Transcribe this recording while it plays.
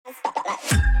Hello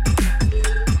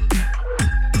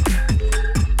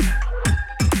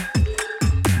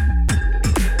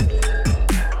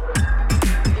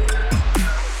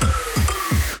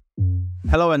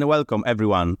and welcome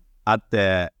everyone at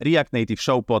the React Native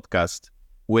Show podcast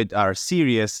with our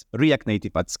series React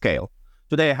Native at Scale.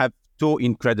 Today I have two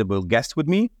incredible guests with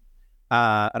me,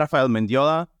 Rafael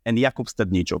Mendiola and Jakub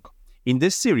Stadniczuk. In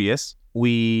this series,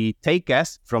 we take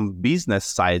guests from business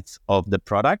sides of the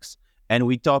products and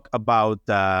we talk about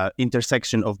the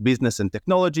intersection of business and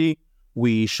technology.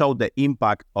 We show the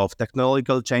impact of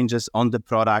technological changes on the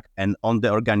product and on the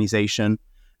organization.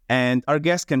 And our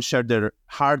guests can share their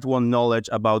hard-won knowledge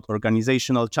about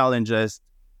organizational challenges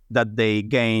that they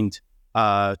gained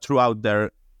throughout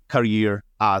their career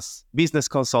as business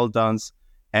consultants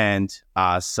and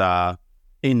as,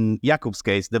 in Jakub's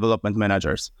case, development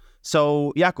managers.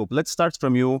 So, Jakub, let's start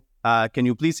from you. Can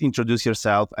you please introduce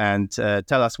yourself and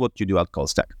tell us what you do at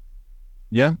CallStack?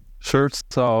 Yeah, sure.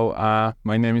 So,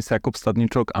 my name is Jakub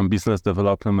Stadniczuk. I'm business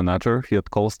development manager here at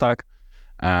CallStack.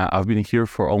 I've been here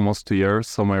for almost 2 years,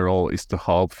 so my role is to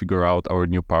help figure out our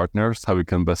new partners, how we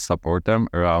can best support them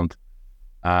around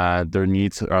their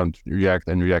needs around React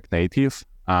and React Native.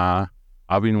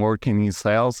 I've been working in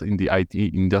sales in the IT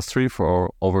industry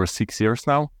for over 6 years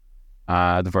now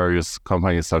at various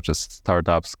companies such as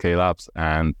startups, scale-ups,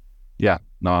 and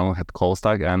now I'm at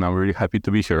CallStack and I'm really happy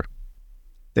to be here.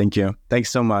 Thank you.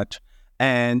 Thanks so much.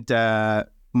 And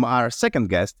our second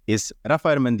guest is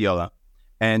Rafael Mendiola.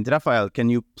 And Rafael, can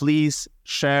you please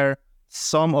share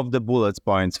some of the bullet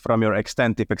points from your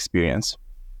extensive experience?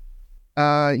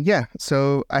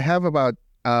 So I have about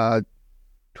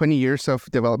 20 years of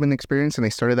development experience, and I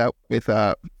started out with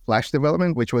Flash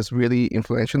development, which was really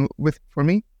influential for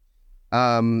me.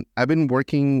 I've been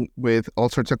working with all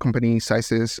sorts of company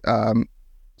sizes,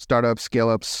 startups,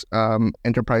 scale-ups,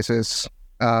 enterprises,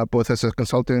 both as a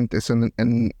consultant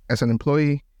and as an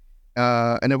employee.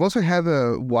 And I've also had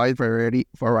a wide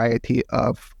variety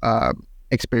of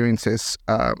experiences.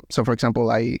 So, for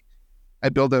example, I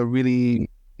built a really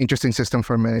interesting system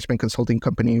for a management consulting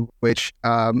company, which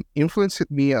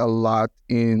influenced me a lot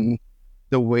in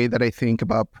the way that I think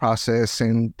about process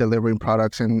and delivering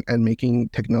products and making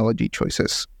technology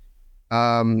choices.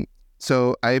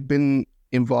 So I've been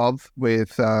involved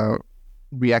with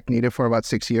React Native for about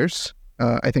 6 years.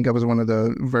 I think I was one of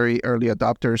the very early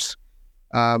adopters.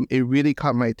 It really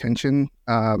caught my attention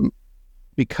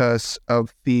because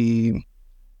of the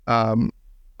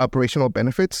operational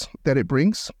benefits that it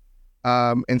brings.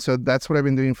 And so that's what I've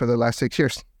been doing for the last 6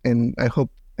 years. And I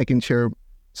hope I can share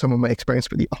some of my experience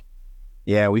with you.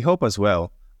 Yeah, we hope as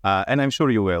well. And I'm sure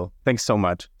you will. Thanks so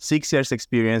much. 6 years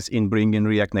experience in bringing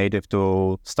React Native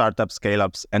to startups,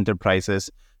 scale-ups, enterprises.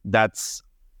 That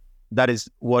is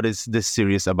what is this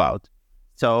series about.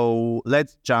 So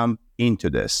let's jump into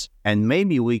this. And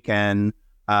maybe we can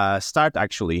start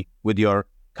actually with your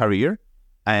career.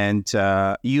 And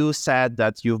you said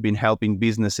that you've been helping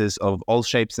businesses of all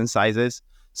shapes and sizes.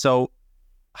 So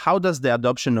how does the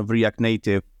adoption of React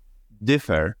Native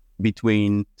differ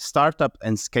between startup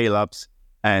and scale-ups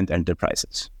and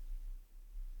enterprises?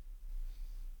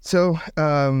 So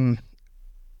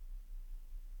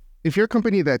if you're a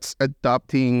company that's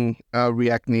adopting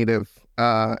React Native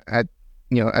at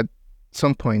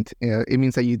some point, it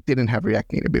means that you didn't have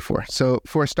React Native before. So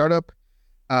for a startup,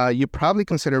 you probably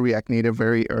consider React Native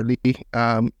very early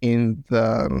in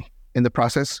the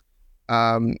process.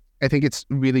 I think it's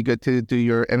really good to do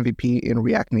your MVP in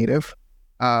React Native.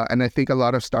 And I think a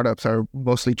lot of startups are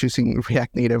mostly choosing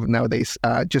React Native nowadays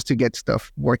just to get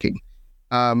stuff working.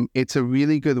 It's a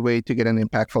really good way to get an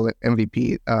impactful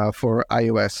MVP for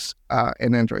iOS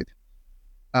and Android.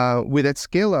 With that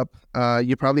scale up,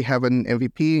 you probably have an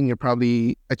MVP and you're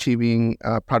probably achieving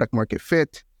product market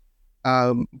fit,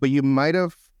 but you might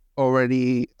have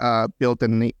already built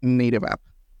a native app.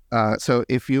 So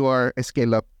if you are a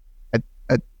scale up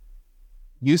at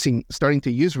starting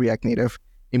to use React Native,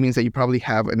 it means that you probably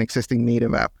have an existing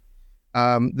native app.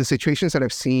 The situations that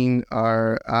I've seen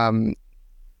are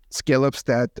scale ups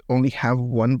that only have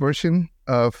one version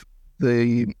of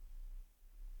the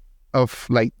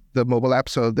mobile app,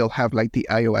 so they'll have like the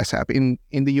iOS app. In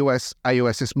the US,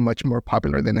 iOS is much more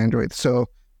popular than Android, so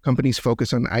companies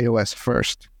focus on iOS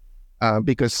first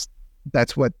because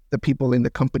that's what the people in the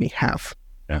company have.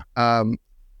 Yeah.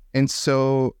 And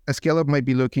so a scale-up might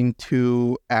be looking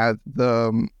to add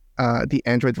the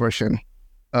Android version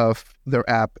of their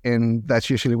app, and that's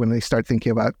usually when they start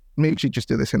thinking about maybe we should just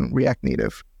do this in React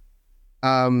Native.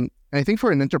 I think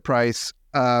for an enterprise,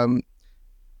 I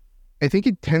think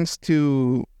it tends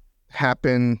to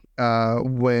happen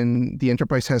when the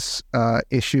enterprise has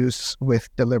issues with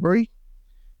delivery.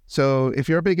 So if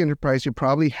you're a big enterprise, you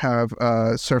probably have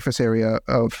a surface area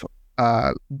of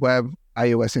web,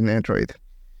 iOS, and Android.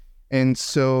 And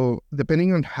so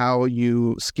depending on how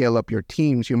you scale up your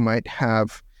teams, you might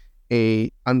have a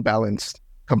unbalanced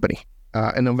company,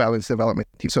 an unbalanced development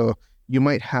team. So you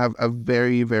might have a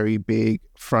very, very big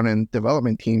front-end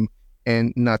development team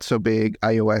and not so big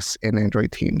iOS and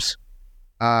Android teams,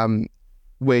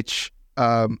 which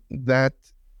that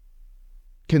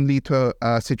can lead to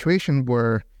a situation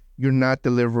where you're not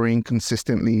delivering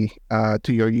consistently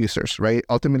to your users, right?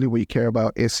 Ultimately, what you care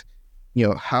about is,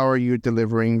 how are you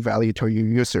delivering value to your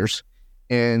users?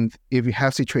 And if you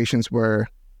have situations where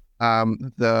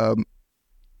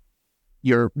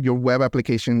your web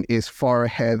application is far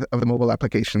ahead of the mobile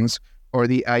applications, or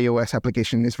the iOS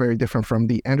application is very different from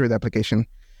the Android application,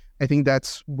 I think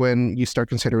that's when you start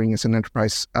considering as an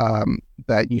enterprise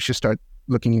that you should start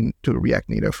looking into React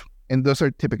Native. And those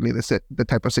are typically the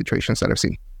type of situations that I've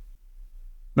seen.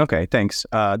 Okay, thanks.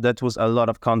 That was a lot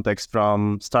of context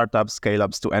from startups,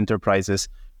 scale-ups to enterprises.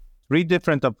 3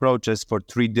 different approaches for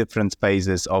 3 different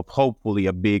phases of hopefully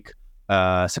a big,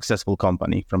 successful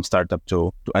company from startup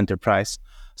to enterprise.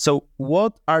 So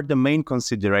what are the main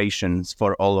considerations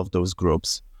for all of those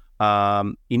groups?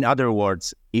 In other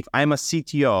words, if I'm a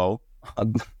CTO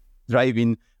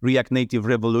driving React Native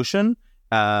revolution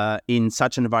in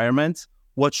such environments,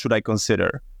 what should I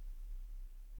consider?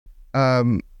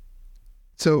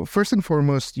 So first and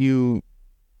foremost,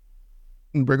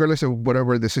 regardless of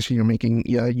whatever decision you're making,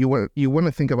 you want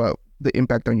to think about the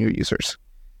impact on your users.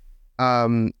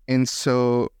 And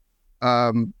so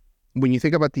when you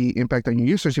think about the impact on your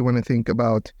users, you want to think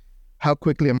about how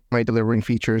quickly am I delivering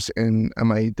features, and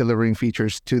am I delivering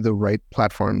features to the right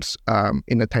platforms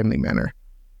in a timely manner.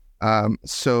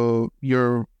 So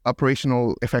your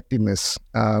operational effectiveness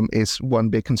is one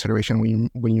big consideration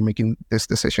when you're making this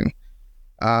decision.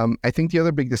 I think the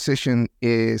other big decision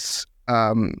is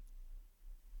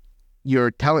your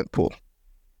talent pool.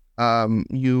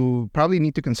 You probably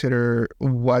need to consider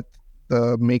what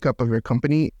the makeup of your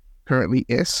company currently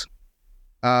is.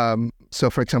 So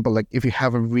for example, like if you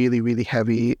have a really, really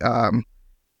heavy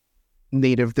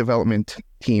native development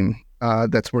team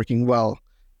that's working well,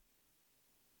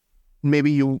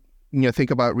 maybe you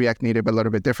think about React Native a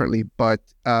little bit differently. But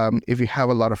if you have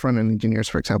a lot of front-end engineers,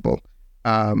 for example,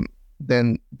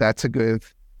 then that's a good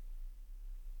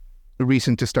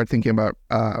reason to start thinking about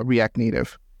React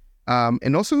Native.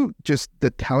 And also just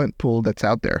the talent pool that's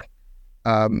out there.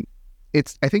 I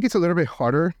think it's a little bit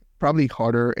harder, probably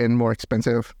harder and more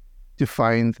expensive to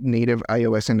find native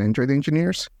iOS and Android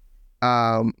engineers.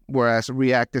 Whereas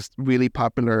React is really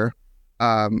popular.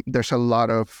 There's a lot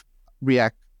of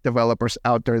React developers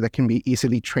out there that can be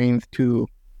easily trained to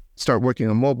start working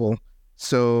on mobile.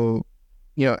 So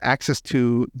access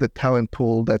to the talent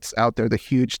pool that's out there, the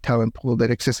huge talent pool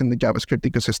that exists in the JavaScript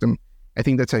ecosystem, I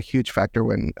think that's a huge factor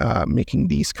when making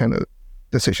these kind of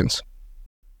decisions.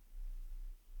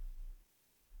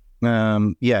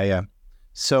 Yeah.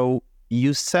 So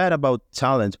you said about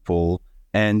talent pool,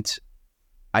 and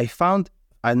I find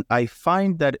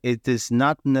that it is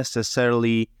not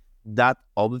necessarily that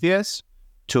obvious.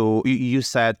 You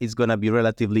said it's going to be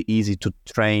relatively easy to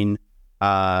train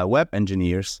web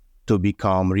engineers to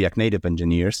become React Native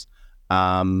engineers.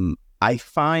 I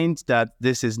find that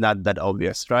this is not that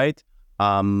obvious, right?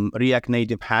 React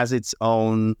Native has its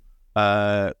own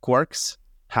quirks,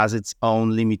 has its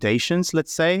own limitations,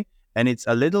 let's say, and it's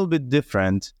a little bit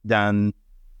different than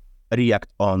React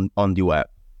on the web.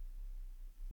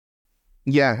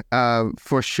 Yeah,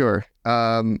 for sure.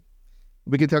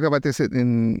 We can talk about this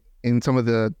in some of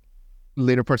the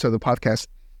later parts of the podcast,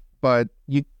 but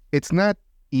it's not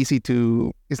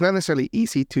necessarily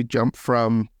easy to jump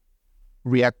from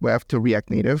React Web to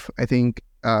React Native. I think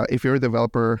if you're a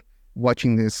developer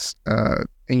watching this and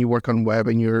you work on web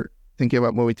and you're thinking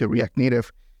about moving to React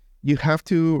Native, you have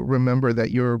to remember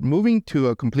that you're moving to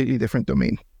a completely different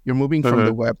domain. You're moving from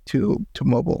the web to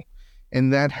mobile,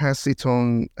 and that has its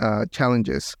own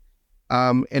challenges.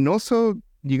 And also,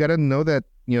 you got to know that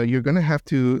you're going to have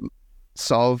to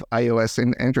solve iOS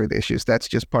and Android issues. That's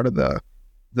just part of the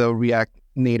React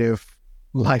Native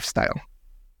lifestyle.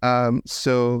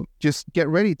 So just get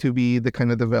ready to be the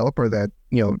kind of developer that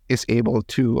is able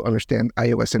to understand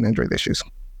iOS and Android issues.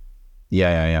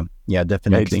 Yeah,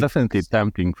 definitely. Yeah, it's definitely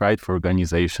tempting, right, for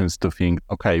organizations to think,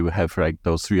 okay, we have like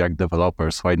those React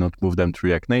developers, why not move them to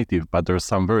React Native? But there's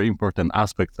some very important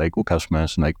aspects, like Łukasz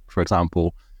mentioned, like for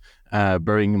example,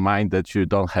 bearing in mind that you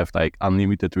don't have like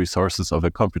unlimited resources of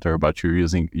a computer, but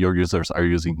your users are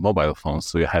using mobile phones.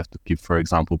 So you have to keep, for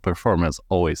example, performance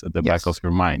always at the back of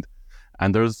your mind.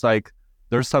 And there's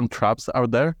some traps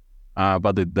out there,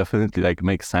 but it definitely like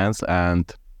makes sense,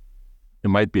 and it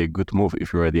might be a good move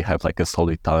if you already have like a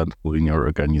solid talent pool in your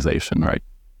organization, right?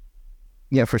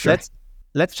 Yeah, for sure.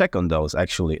 Let's check on those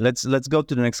actually. Let's go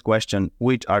to the next question.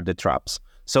 Which are the traps?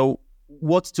 So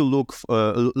what's to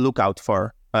look out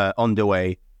for on the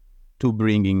way to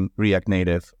bringing React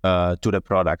Native to the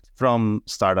product from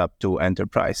startup to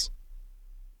enterprise?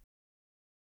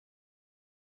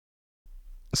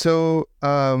 So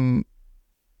I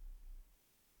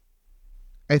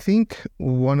think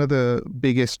one of the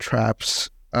biggest traps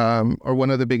or one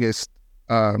of the biggest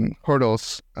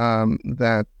hurdles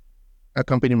that a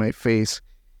company might face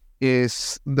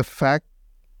is the fact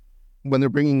when they're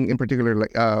bringing, in particular,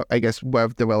 like I guess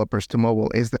web developers to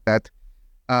mobile, is that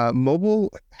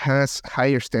mobile has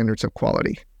higher standards of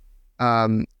quality.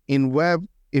 In web,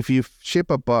 if you ship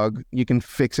a bug, you can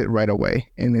fix it right away,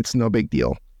 and it's no big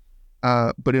deal.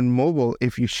 But in mobile,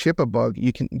 if you ship a bug,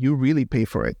 you really pay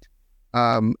for it.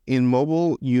 In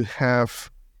mobile, you have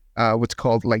what's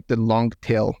called like the long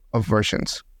tail of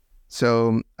versions.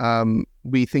 So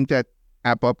we think that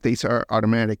app updates are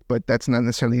automatic, but that's not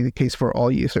necessarily the case for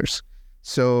all users.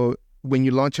 So when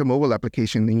you launch a mobile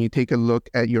application and you take a look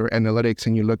at your analytics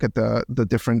and you look at the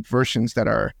different versions that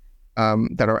are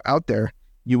out there,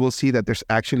 you will see that there's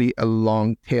actually a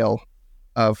long tail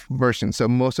of versions. So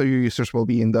most of your users will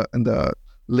be in the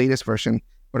latest version,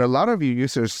 but a lot of your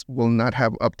users will not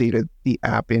have updated the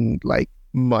app in like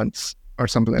months or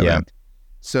something like that.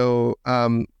 So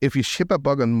if you ship a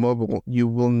bug on mobile, you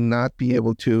will not be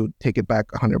able to take it back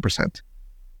 100%.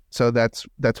 So that's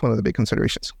one of the big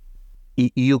considerations.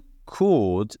 You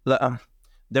could,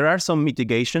 there are some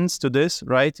mitigations to this,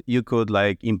 right? You could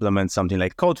like implement something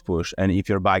like code push, and if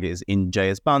your bug is in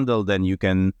JS bundle, then you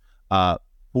can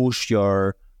push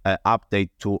your update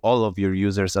to all of your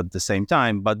users at the same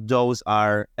time. But those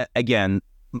are, again,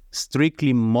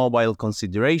 strictly mobile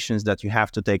considerations that you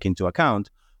have to take into account.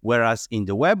 Whereas in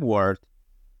the web world,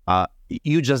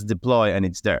 you just deploy and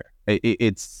it's there.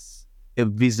 It's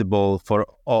visible for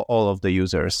all of the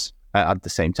users at the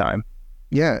same time.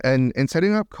 Yeah, and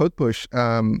setting up code push,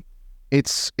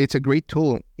 it's a great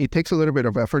tool. It takes a little bit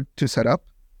of effort to set up.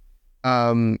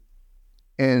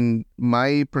 And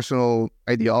my personal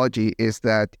ideology is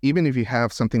that even if you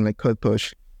have something like code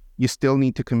push, you still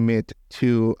need to commit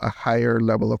to a higher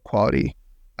level of quality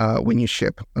when you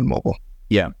ship on mobile.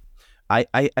 Yeah.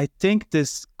 I think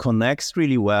this connects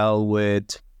really well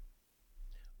with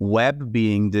web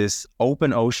being this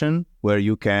open ocean where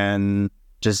you can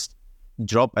just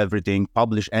drop everything,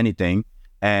 publish anything.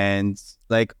 And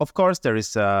like, of course, there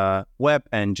is a web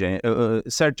engine,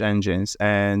 search engines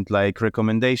and like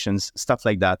recommendations, stuff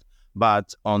like that.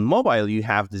 But on mobile, you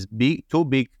have this two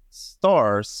big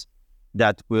stores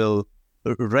that will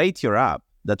rate your app,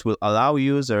 that will allow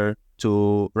user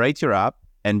to rate your app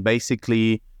and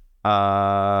basically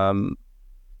share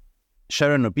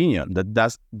an opinion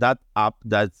that app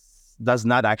that does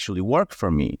not actually work for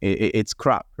me. It's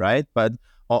crap, right? But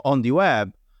on the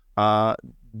web,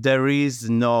 there is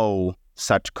no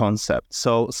such concept.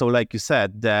 So like you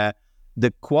said, the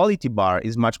quality bar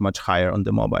is much higher on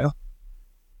the mobile.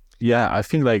 Yeah, I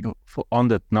think like on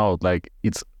that note, like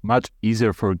it's much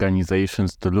easier for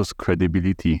organizations to lose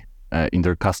credibility in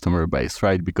their customer base,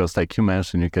 right? Because like you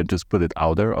mentioned, you can just put it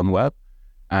out there on web.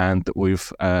 And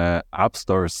with app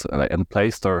stores and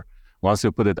Play Store, once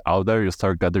you put it out there, you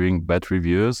start gathering bad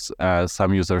reviews.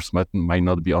 Some users might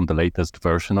not be on the latest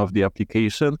version of the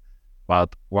application,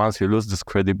 but once you lose this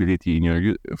credibility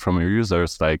from your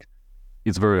users, like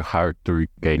it's very hard to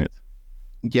regain it.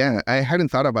 Yeah, I hadn't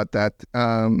thought about that.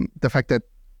 The fact that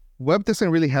web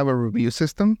doesn't really have a review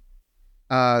system.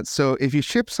 So if you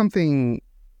ship something,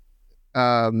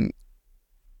 that's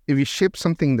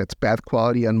bad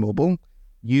quality on mobile,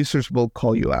 users will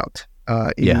call you out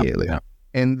immediately,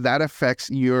 and that affects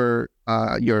your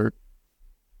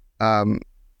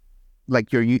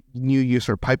new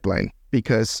user pipeline,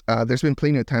 because there's been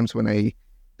plenty of times when I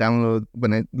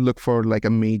look for like a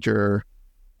major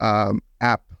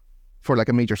app for like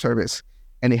a major service,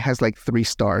 and it has like 3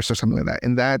 stars or something like that,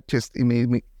 and that just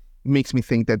makes me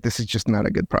think that this is just not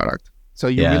a good product. So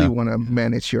you really want to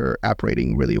manage your app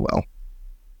rating really well.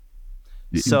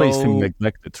 So basically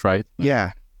neglected, right?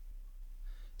 Yeah.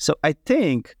 So I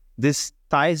think this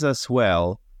ties us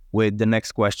well with the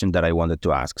next question that I wanted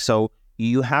to ask. So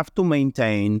you have to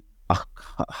maintain a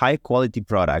high quality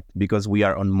product because we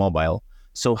are on mobile.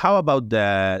 So how about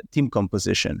the team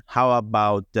composition? How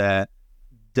about the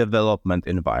development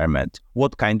environment?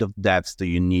 What kind of devs do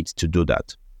you need to do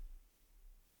that?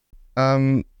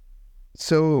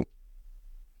 So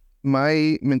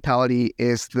my mentality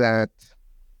is that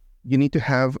you need to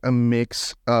have a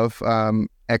mix of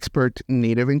expert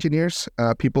native engineers,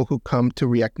 people who come to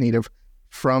React Native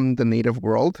from the native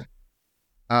world,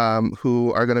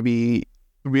 who are going to be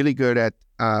really good at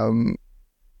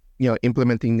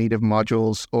implementing native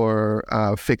modules or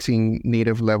fixing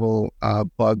native level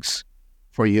bugs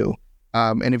for you.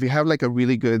 And if you have like a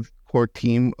really good core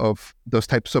team of those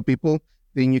types of people,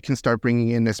 then you can start bringing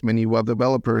in as many web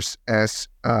developers as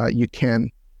you can.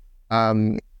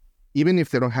 Even if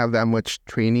they don't have that much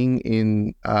training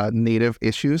in native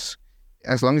issues,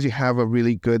 as long as you have a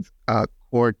really good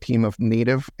core team of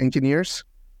native engineers,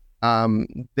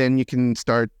 then you can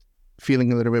start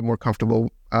feeling a little bit more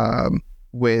comfortable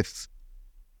with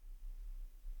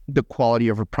the quality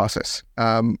of a process.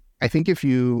 I think if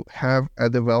you have a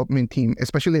development team,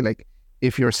 especially like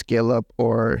if you're a scale up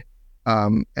or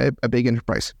a big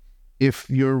enterprise, if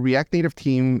your React Native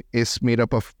team is made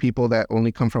up of people that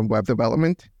only come from web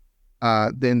development,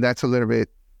 then that's a little bit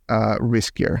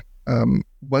riskier.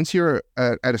 Once you're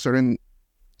at a certain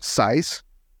size,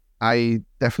 I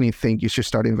definitely think you should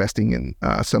start investing in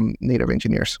some native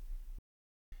engineers.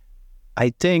 I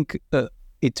think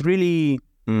it really,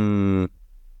 I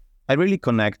really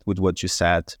connect with what you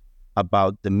said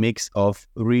about the mix of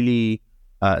really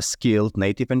skilled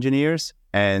native engineers.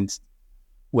 And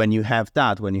when you have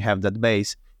that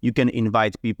base, you can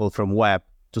invite people from web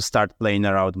to start playing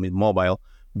around with mobile.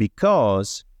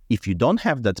 Because if you don't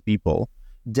have that people,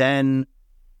 then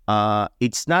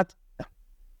it's not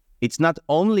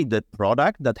only the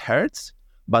product that hurts,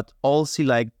 but also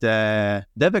like the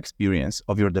dev experience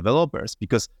of your developers,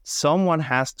 because someone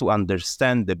has to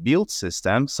understand the build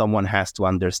system, someone has to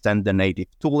understand the native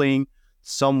tooling,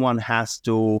 someone has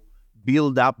to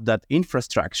build up that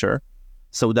infrastructure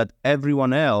so that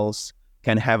everyone else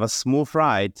can have a smooth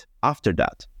ride after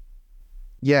that.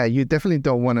 Yeah, you definitely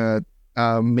don't want to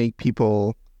make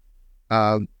people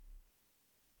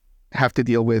have to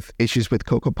deal with issues with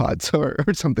CocoaPods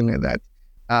or something like that,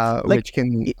 which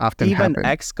can often even happen.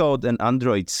 Xcode and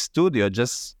Android Studio,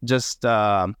 just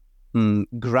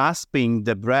grasping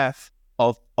the breadth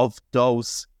of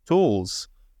those tools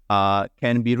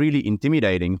can be really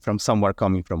intimidating from somewhere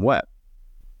coming from web.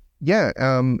 Yeah,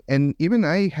 and even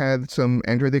I had some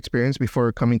Android experience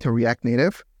before coming to React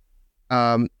Native.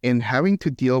 And having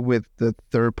to deal with the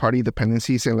third-party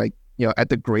dependencies and at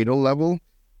the Gradle level,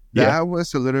 that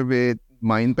was a little bit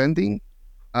mind-bending.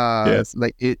 Yes.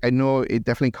 I know it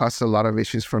definitely caused a lot of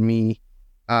issues for me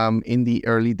in the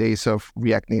early days of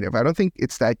React Native. I don't think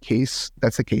that's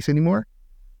the case anymore.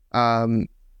 But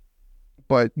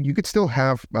you could still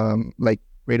have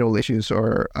Gradle issues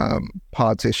or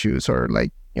pods issues or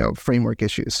framework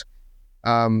issues.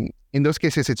 In those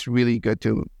cases, it's really good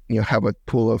to have a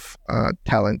pool of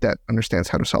talent that understands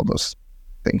how to solve those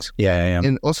things. Yeah.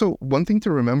 And also, one thing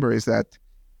to remember is that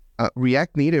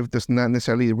React Native does not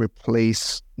necessarily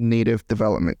replace native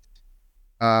development.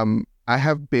 I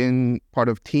have been part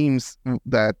of teams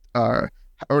that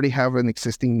already have an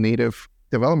existing native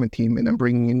development team, and I'm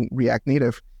bringing in React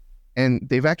Native, and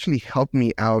they've actually helped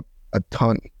me out a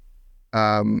ton.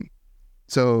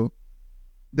 So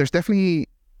there's definitely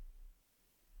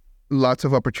lots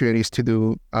of opportunities to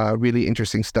do really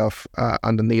interesting stuff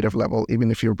on the native level,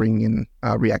 even if you're bringing in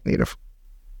React Native.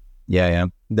 Yeah,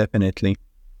 definitely.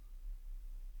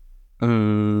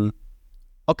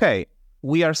 Okay,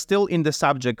 we are still in the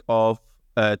subject of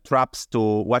traps to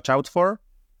watch out for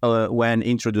when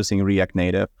introducing React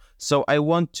Native. So I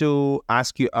want to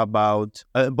ask you about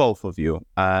both of you,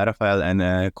 Rafael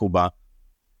and Kuba,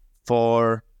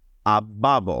 for a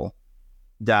bubble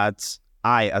that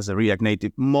I, as a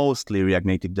mostly React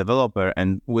Native developer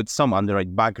and with some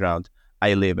Android background,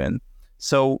 I live in.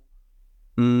 So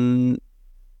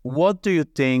what do you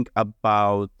think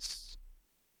about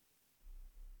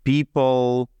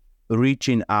people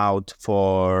reaching out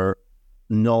for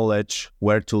knowledge,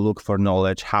 where to look for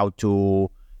knowledge, how to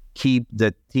keep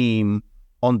the team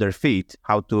on their feet,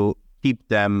 how to keep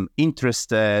them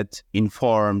interested,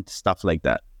 informed, stuff like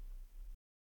that?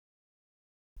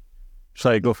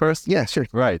 Should I go first? Yeah, sure.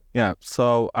 Right. Yeah.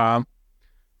 So I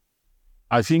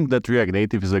think that React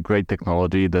Native is a great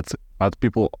technology but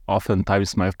people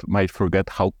oftentimes might forget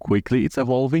how quickly it's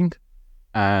evolving.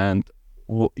 And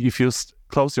if you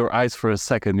close your eyes for a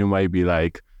second, you might be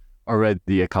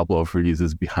already a couple of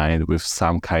releases behind with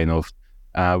some kind of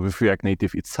with React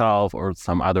Native itself or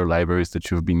some other libraries that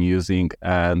you've been using.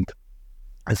 And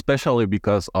especially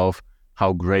because of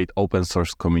how great open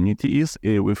source community is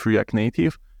with React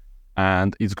Native.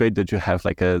 And it's great that you have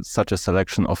like such a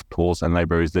selection of tools and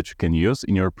libraries that you can use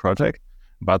in your project,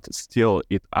 but still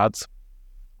it adds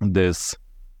this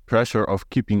pressure of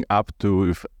keeping up to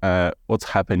with, what's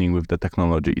happening with the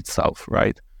technology itself,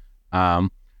 right?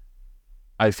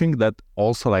 I think that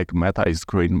also like Meta is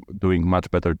doing much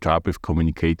better job with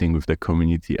communicating with the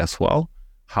community as well.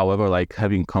 However, like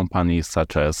having companies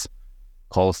such as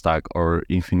CallStack or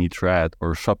Infinite Red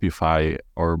or Shopify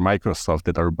or Microsoft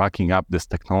that are backing up this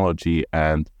technology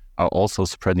and are also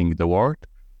spreading the word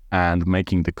and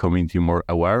making the community more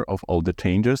aware of all the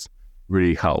changes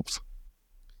really helps.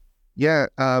 Yeah,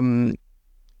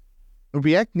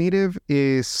 React Native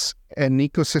is an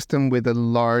ecosystem with a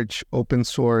large open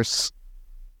source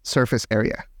surface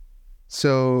area.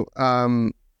 So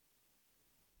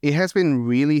it has been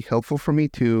really helpful for me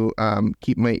to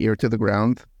keep my ear to the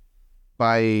ground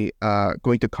by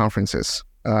going to conferences.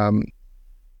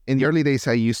 In the early days,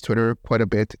 I used Twitter quite a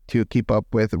bit to keep up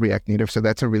with React Native, so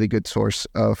that's a really good source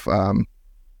of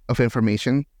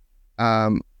information.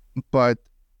 But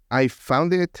I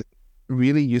found it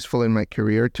really useful in my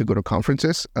career to go to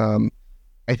conferences.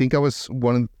 I think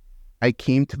I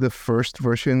came to the first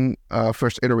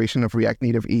iteration of React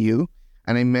Native EU,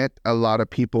 and I met a lot of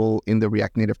people in the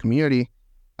React Native community.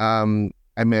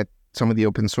 I met some of the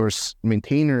open source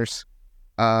maintainers.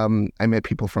 I met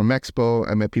people from Expo.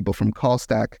 I met people from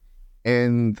CallStack.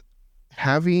 And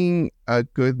having a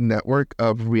good network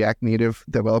of React Native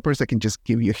developers that can just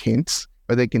give you hints,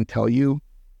 or they can tell you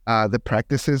the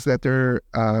practices that they're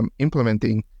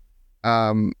implementing,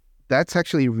 that's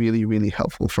actually really, really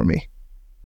helpful for me.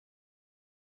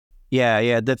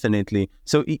 Yeah, definitely.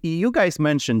 So you guys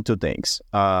mentioned two things.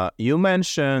 You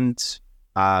mentioned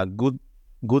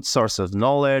good source of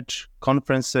knowledge,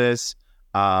 conferences,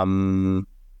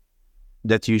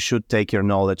 that you should take your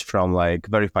knowledge from like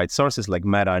verified sources like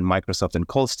Meta and Microsoft and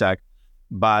CallStack.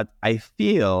 But I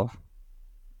feel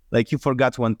like you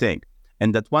forgot one thing.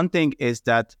 And that one thing is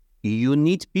that you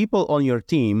need people on your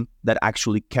team that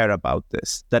actually care about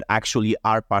this, that actually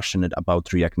are passionate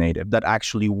about React Native, that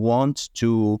actually want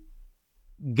to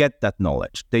get that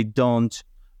knowledge. They don't,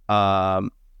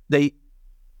 they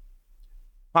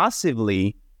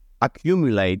passively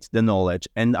accumulate the knowledge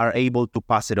and are able to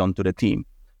pass it on to the team.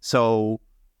 So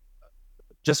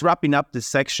just wrapping up this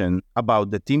section about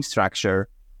the team structure,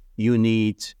 you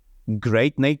need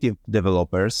great native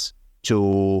developers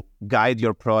to guide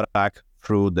your product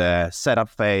through the setup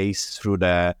phase, through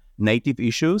the native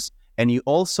issues. And you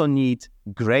also need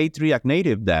great React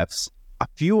Native devs, a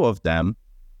few of them,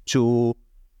 to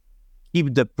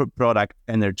keep the product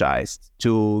energized,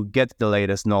 to get the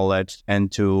latest knowledge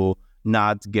and to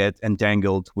not get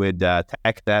entangled with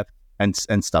tech debt and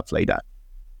stuff like that.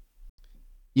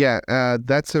 Yeah,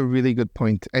 that's a really good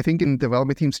point. I think in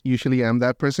development teams, usually I'm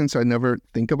that person, so I never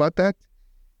think about that.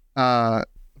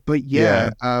 But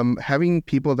having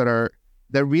people that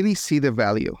really see the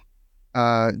value,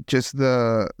 just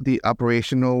the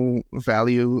operational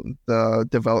value, the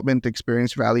development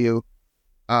experience value,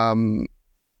 having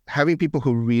people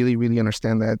who really, really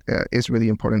understand that is really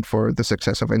important for the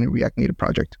success of any React Native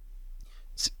project.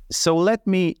 So let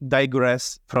me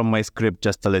digress from my script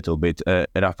just a little bit,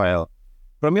 Rafael.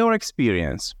 From your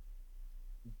experience,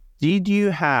 did you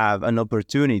have an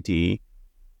opportunity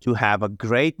to have a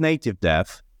great native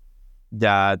dev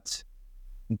that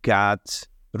got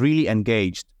really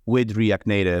engaged with React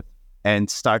Native and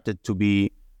started to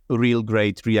be a real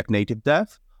great React Native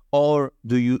dev? Or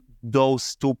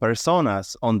those two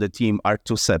personas on the team are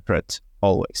too separate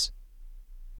always?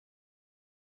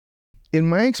 In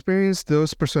my experience,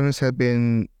 those personas have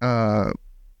been a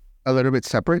little bit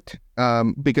separate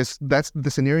because that's the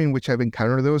scenario in which I've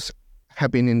encountered those have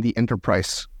been in the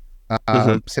enterprise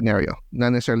scenario,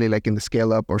 not necessarily like in the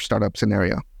scale up or startup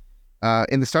scenario.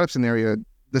 In the startup scenario,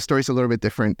 the story's a little bit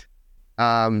different.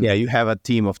 You have a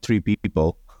team of 3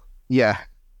 people. Yeah.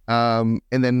 And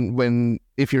then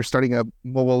if you're starting a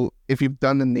mobile, if you've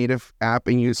done a native app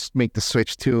and you make the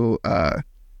switch to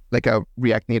like a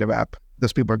React Native app,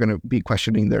 those people are going to be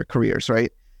questioning their careers,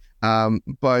 right?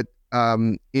 But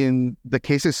in the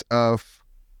cases of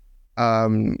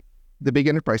the big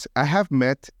enterprise, I have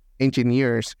met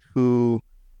engineers who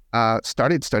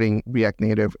started studying React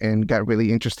Native and got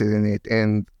really interested in it.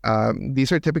 And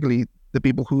these are typically the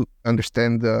people who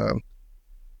understand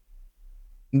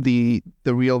the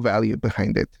real value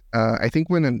behind it. I think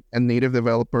when a native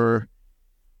developer,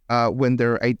 when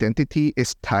their identity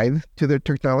is tied to their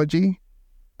technology,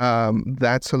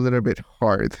 that's a little bit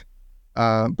hard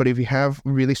But if you have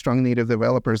really strong native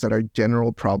developers that are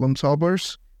general problem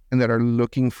solvers and that are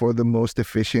looking for the most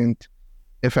efficient,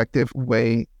 effective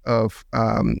way of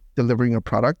delivering a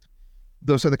product,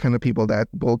 those are the kind of people that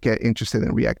will get interested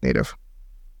in React Native.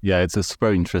 Yeah, it's a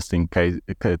super interesting take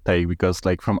because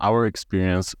like from our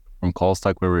experience from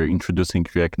Callstack, where we're introducing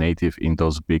React Native in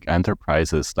those big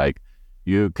enterprises, like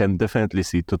you can definitely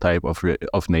see two types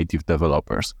of native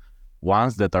developers.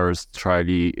 Ones that are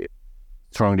strongly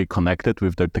connected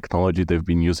with the technology they've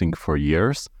been using for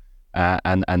years,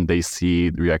 and they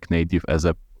see React Native as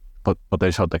a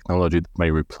potential technology that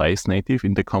may replace native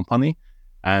in the company.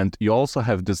 And you also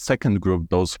have the second group,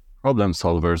 those problem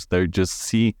solvers. They just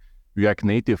see React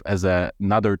Native as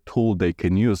another tool they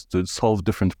can use to solve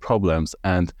different problems.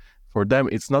 And for them,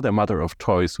 it's not a matter of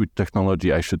choice, which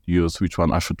technology I should use, which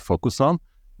one I should focus on,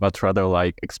 but rather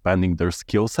like expanding their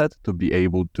skill set to be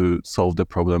able to solve the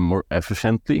problem more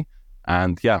efficiently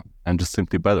and just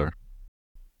simply better.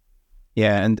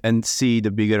 Yeah, and see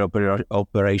the bigger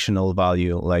operational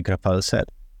value, like Rafael said.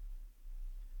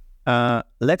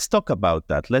 Let's talk about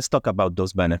that. Let's talk about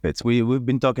those benefits. We've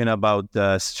been talking about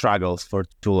the struggles for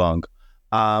too long.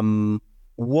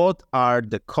 What are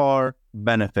the core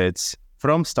benefits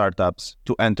from startups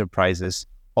to enterprises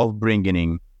of bringing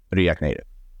in React Native?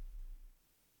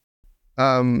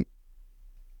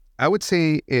 I would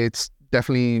say it's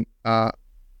definitely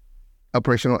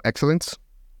operational excellence.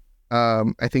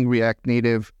 I think React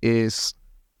Native is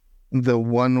the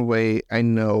one way I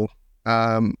know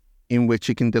in which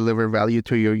you can deliver value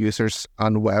to your users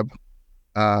on web,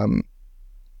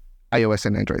 iOS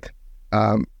and Android.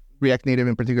 React Native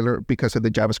in particular because of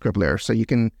the JavaScript layer. So you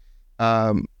can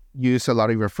use a lot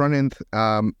of your front-end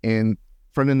and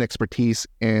front-end expertise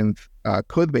and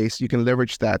code base. You can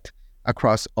leverage that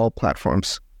across all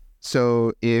platforms.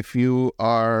 So if you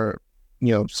are,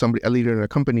 a leader in a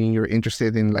company, and you're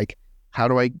interested in like, how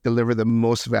do I deliver the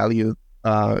most value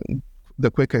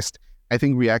the quickest? I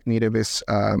think React Native is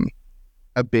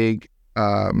a big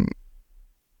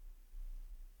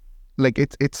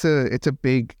it's a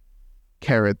big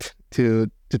carrot to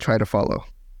try to follow.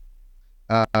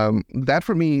 That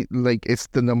for me, like, it's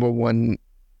the number one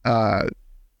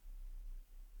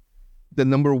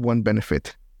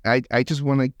benefit. I just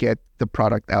want to get the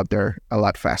product out there a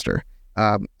lot faster.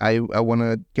 I want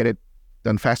to get it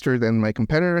done faster than my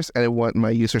competitors. I want my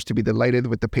users to be delighted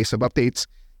with the pace of updates.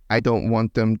 I don't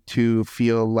want them to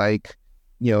feel like,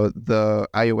 the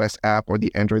iOS app or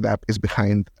the Android app is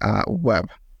behind web.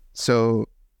 So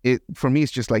for me,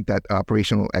 it's just like that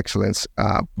operational excellence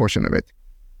portion of it.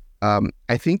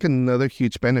 I think another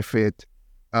huge benefit,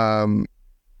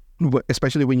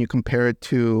 especially when you compare it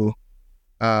to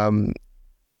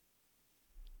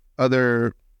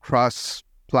other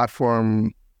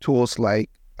cross-platform tools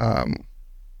like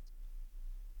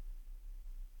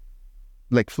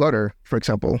Flutter, for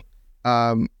example,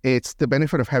 it's the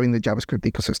benefit of having the JavaScript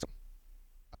ecosystem.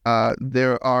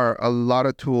 There are a lot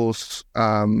of tools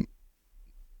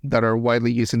that are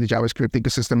widely used in the JavaScript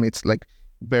ecosystem. It's like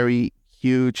very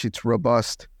huge, it's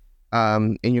robust,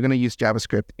 and you're going to use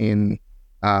JavaScript in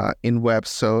web.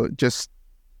 So just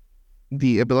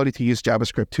the ability to use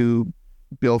JavaScript to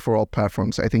build for all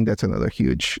platforms, I think that's another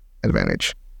huge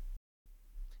advantage.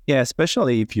 Yeah,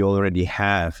 especially if you already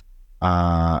have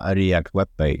a React web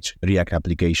page, React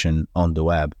application on the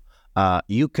web.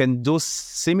 You can do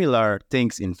similar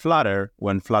things in Flutter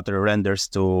when Flutter renders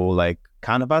to like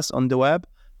canvas on the web,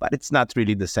 but it's not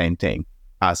really the same thing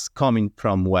as coming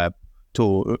from web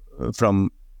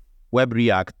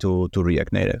React to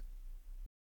React Native.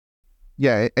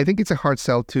 Yeah, I think it's a hard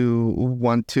sell to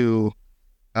want to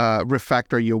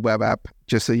refactor your web app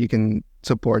just so you can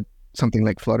support something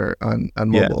like Flutter on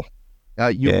mobile.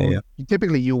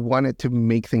 Typically, you want it to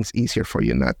make things easier for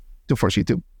you, not to force you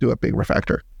to do a big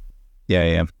refactor.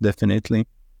 Yeah, definitely.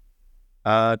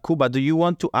 Kuba, do you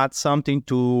want to add something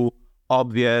to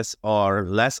obvious or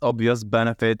less obvious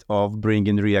benefit of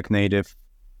bringing React Native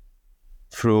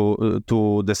through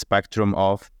to the spectrum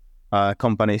of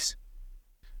companies?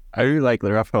 I really like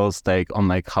Rafael's take on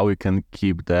like how we can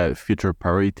keep the feature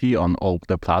parity on all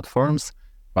the platforms,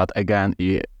 but again,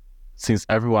 since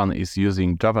everyone is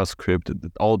using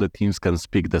JavaScript, all the teams can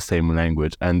speak the same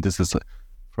language, and this is,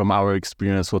 from our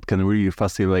experience, what can really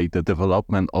facilitate the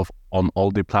development on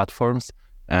all the platforms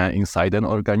inside an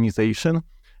organization.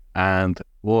 And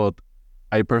what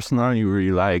I personally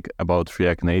really like about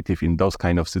React Native in those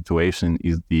kind of situations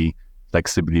is the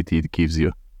flexibility it gives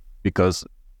you, because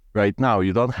right now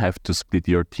you don't have to split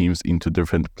your teams into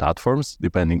different platforms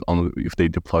depending on if they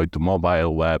deploy to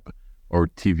mobile, web, or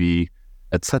TV,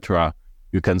 etc.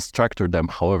 you can structure them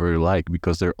however you like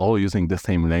because they're all using the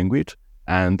same language,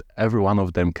 and every one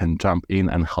of them can jump in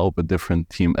and help a different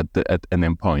team at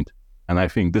any point. And I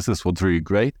think this is what's really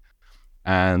great.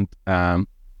 And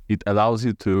it allows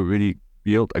you to really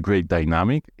build a great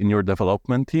dynamic in your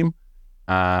development team,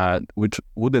 which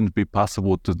wouldn't be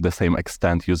possible to the same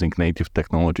extent using native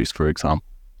technologies, for example.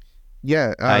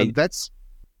 Yeah, that's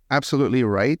absolutely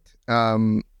right.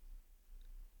 I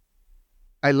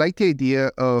like the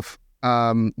idea of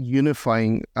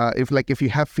unifying, if you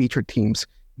have feature teams,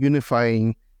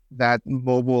 unifying that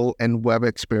mobile and web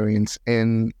experience,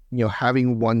 and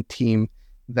having one team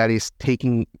that is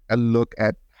taking a look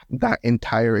at that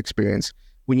entire experience.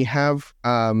 When you have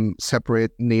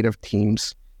separate native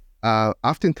teams,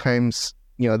 oftentimes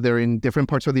they're in different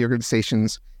parts of the organization.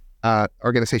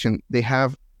 They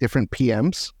have different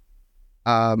PMs,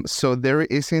 so there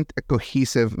isn't a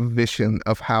cohesive vision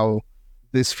of how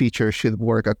this feature should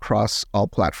work across all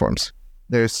platforms.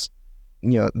 There's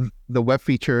the web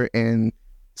feature, and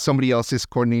somebody else is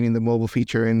coordinating the mobile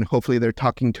feature, and hopefully they're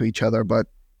talking to each other, but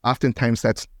oftentimes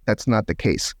that's not the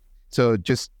case. So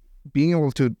just being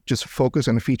able to just focus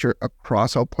on a feature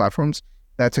across all platforms,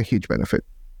 that's a huge benefit.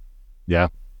 Yeah,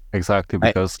 exactly.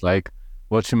 Because like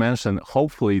what you mentioned,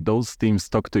 hopefully those teams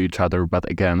talk to each other. But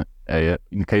again,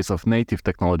 in case of native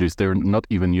technologies, they're not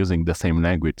even using the same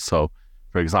language. So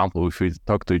for example, if we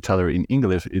talk to each other in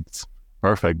English, it's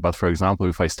perfect. But for example,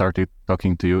 if I started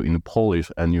talking to you in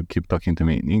Polish and you keep talking to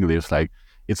me in English, like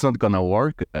it's not gonna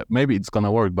work. Maybe it's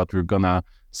gonna work, but we're gonna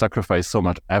sacrifice so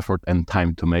much effort and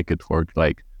time to make it work.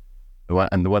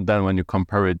 Then when you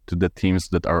compare it to the teams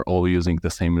that are all using the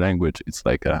same language, it's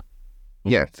like a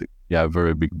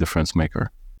very big difference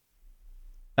maker.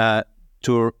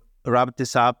 To wrap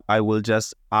this up, I will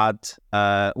just add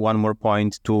one more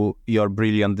point to your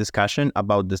brilliant discussion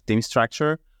about the team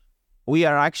structure. We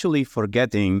are actually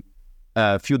forgetting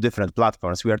a few different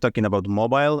platforms. We are talking about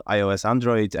mobile, iOS,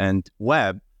 Android, and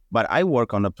web, but I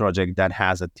work on a project that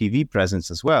has a TV presence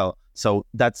as well. So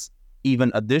that's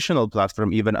even additional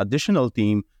platform, even additional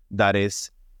team that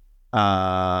is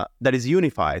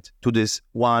unified to this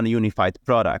one unified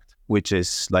product, which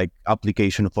is like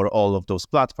application for all of those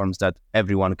platforms that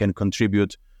everyone can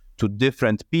contribute to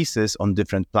different pieces on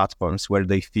different platforms where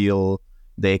they feel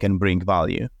they can bring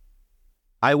value.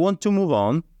 I want to move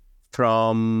on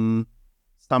from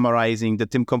summarizing the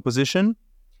team composition,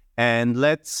 and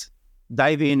let's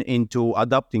dive into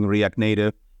adopting React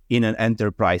Native in an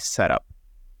enterprise setup.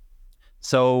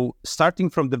 So starting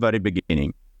from the very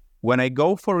beginning, when I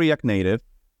go for React Native,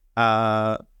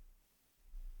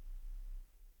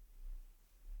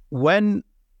 when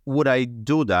would I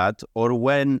do that, or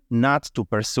when not to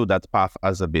pursue that path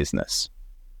as a business?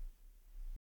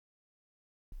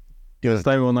 You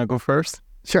want to go first?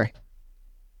 Sure.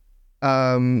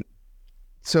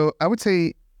 So I would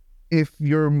say if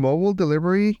your mobile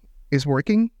delivery is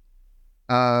working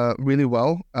really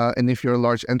well, and if you're a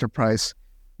large enterprise,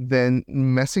 then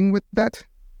messing with that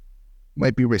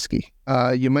might be risky.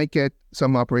 You might get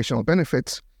some operational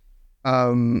benefits.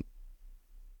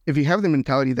 If you have the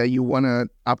mentality that you want to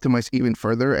optimize even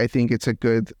further, I think it's a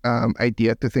good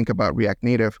idea to think about React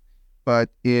Native. But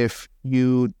if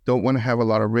you don't want to have a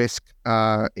lot of risk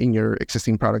in your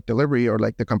existing product delivery or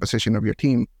like the composition of your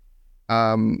team,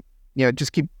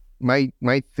 just keep my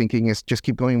thinking is just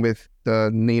keep going with the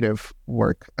native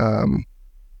work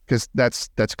because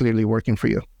that's clearly working for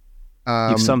you.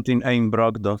 If something ain't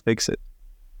broke, don't fix it.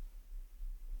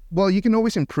 Well, you can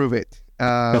always improve it,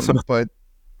 but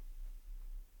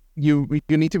you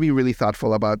need to be really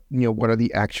thoughtful about what are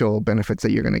the actual benefits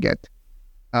that you're going to get.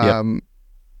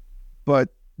 But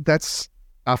that's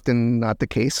often not the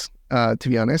case, to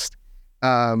be honest.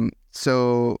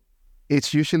 So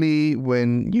it's usually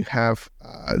when you have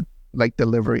like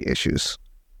delivery issues.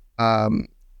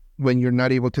 When you're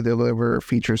not able to deliver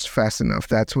features fast enough,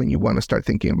 that's when you want to start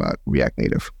thinking about React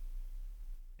Native.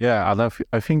 Yeah, and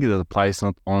I think it applies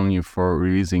not only for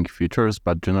releasing features,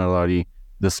 but generally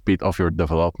the speed of your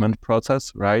development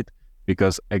process, right?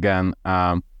 Because again,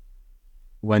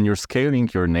 when you're scaling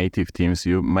your native teams,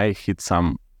 you may hit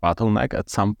some bottleneck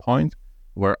at some point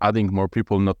where adding more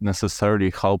people not necessarily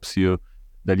helps you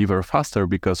deliver faster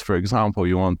because, for example,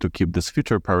 you want to keep this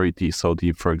feature parity. So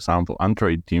for example,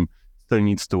 Android team still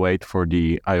needs to wait for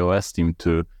the iOS team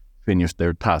to finish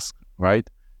their task, right?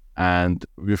 And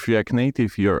with React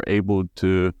Native, you're able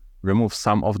to remove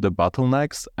some of the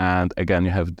bottlenecks. And again,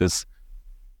 you have this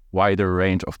wider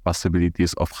range of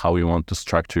possibilities of how you want to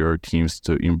structure your teams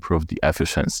to improve the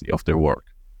efficiency of their work.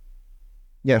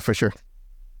 Yeah, for sure.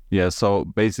 Yeah, so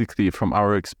basically from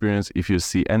our experience, if you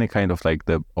see any kind of like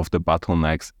the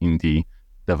bottlenecks in the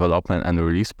development and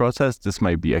release process, this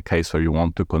might be a case where you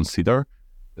want to consider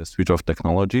the switch of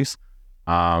technologies.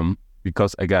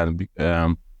 Because again,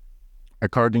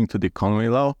 according to the economy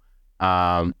law,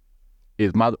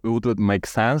 it would make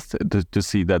sense to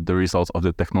see that the results of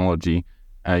the technology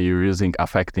you're using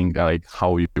affecting like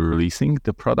how you're releasing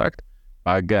the product.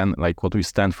 But again, like what we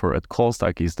stand for at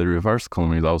Callstack is the reverse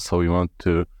economy law. So we want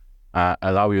to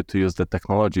allow you to use the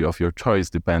technology of your choice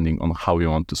depending on how you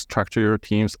want to structure your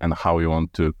teams and how you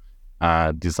want to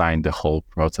design the whole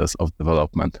process of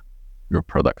development, your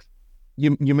product.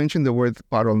 You mentioned the word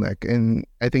bottleneck, and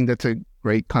I think that's a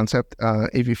great concept.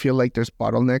 If you feel like there's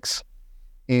bottlenecks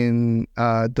in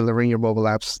delivering your mobile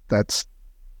apps,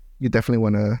 you definitely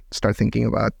want to start thinking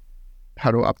about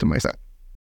how to optimize that.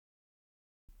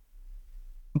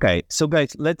 Okay, so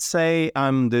guys, let's say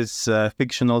I'm this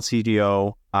fictional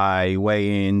CTO. I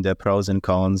weigh in the pros and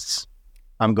cons.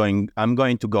 I'm going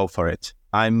to go for it.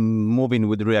 I'm moving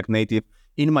with React Native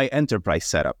in my enterprise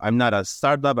setup. I'm not a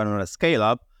startup. I'm not a scale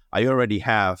up. I already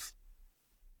have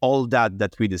all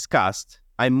that we discussed.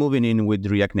 I'm moving in with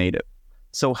React Native.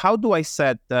 So how do I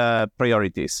set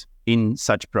priorities in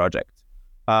such project?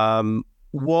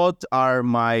 What are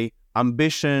my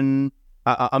ambitious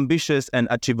and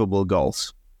achievable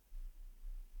goals?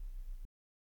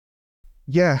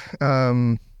 Yeah,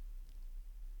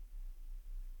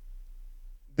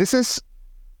 it's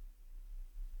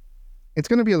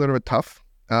going to be a little bit tough.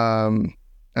 I'm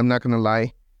not going to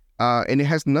lie. And it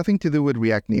has nothing to do with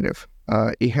React Native.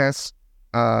 It has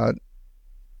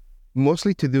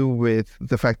mostly to do with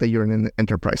the fact that you're in an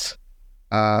enterprise.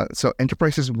 So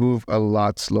enterprises move a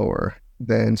lot slower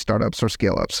than startups or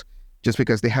scale-ups, just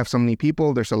because they have so many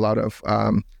people. There's a lot of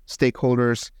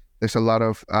stakeholders. There's a lot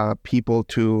of people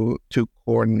to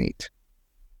coordinate.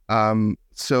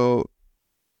 So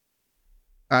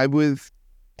I would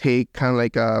take kind of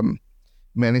like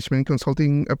management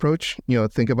consulting approach.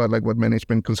 Think about like what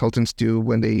management consultants do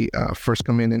when they first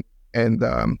come in and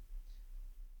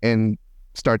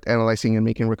start analyzing and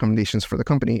making recommendations for the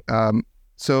company.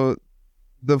 So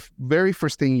the very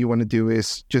first thing you want to do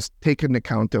is just take an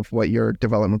account of what your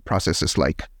development process is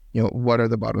like. What are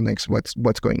the bottlenecks?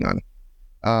 What's going on?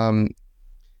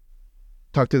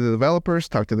 Talk to the developers,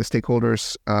 talk to the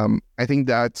stakeholders. I think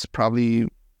that's probably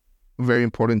very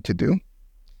important to do.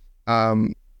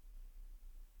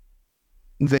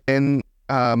 Then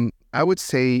I would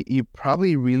say you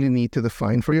probably really need to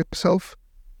define for yourself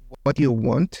what you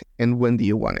want and when do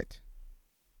you want it.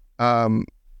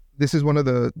 This is one of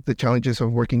the challenges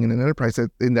of working in an enterprise,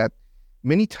 in that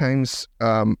many times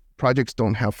projects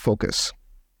don't have focus.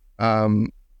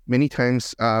 Many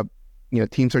times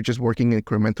teams are just working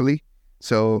incrementally.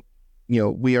 So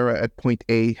we are at point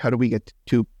A. How do we get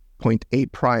to point A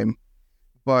prime?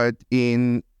 But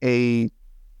in a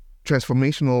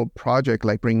transformational project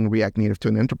like bringing React Native to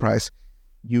an enterprise,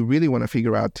 you really want to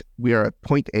figure out, we are at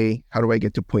point A, how do I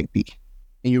get to point B?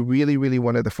 And you really, really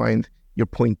want to define your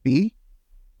point B,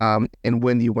 and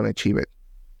when do you want to achieve it?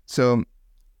 So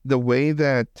the way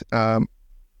that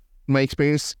my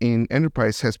experience in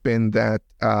enterprise has been that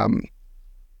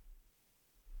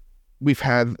we've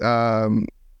had an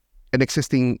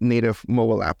existing native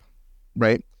mobile app,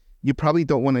 right? You probably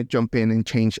don't want to jump in and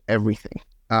change everything.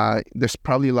 There's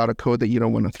probably a lot of code that you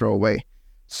don't want to throw away.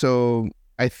 So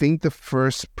I think the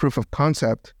first proof of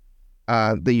concept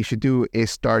that you should do is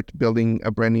start building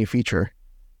a brand new feature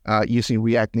using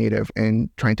React Native and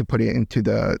trying to put it into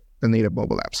the native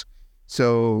mobile apps.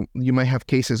 So you might have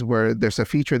cases where there's a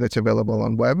feature that's available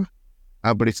on web,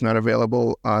 but it's not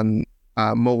available on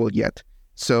mobile yet.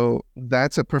 So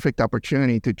that's a perfect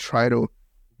opportunity to try to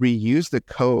reuse the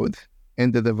code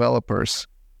and the developers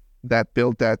that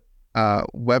built that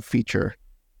web feature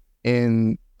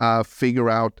and figure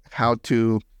out how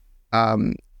to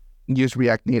use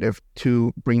React Native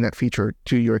to bring that feature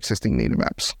to your existing native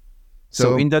apps.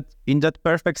 So in that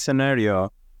perfect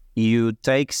scenario, you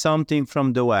take something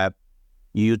from the web,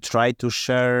 you try to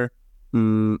share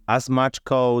as much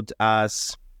code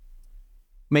as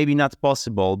maybe not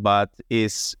possible, but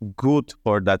is good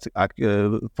for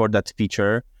that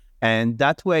feature, and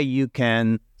that way you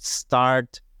can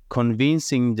start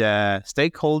convincing the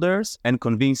stakeholders and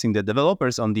convincing the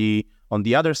developers on the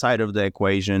other side of the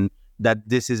equation that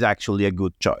this is actually a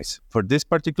good choice for this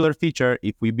particular feature.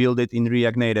 If we build it in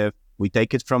React Native, we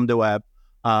take it from the web,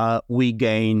 we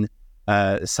gain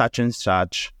such and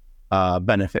such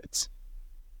benefits.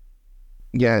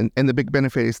 Yeah, and the big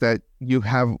benefit is that you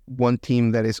have one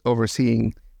team that is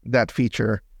overseeing that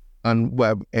feature on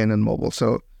web and on mobile.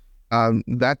 So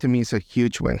that to me is a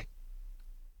huge win.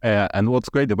 And what's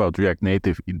great about React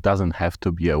Native, it doesn't have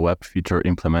to be a web feature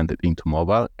implemented into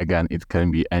mobile. Again, it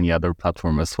can be any other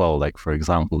platform as well, like for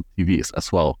example, TVs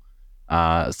as well.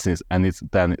 And it's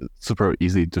then super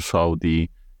easy to show the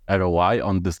ROI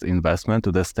on this investment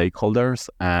to the stakeholders.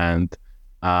 And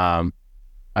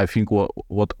I think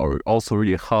what also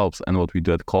really helps, and what we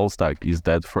do at CallStack, is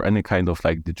that for any kind of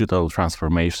like digital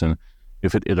transformation,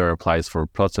 if it either applies for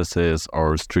processes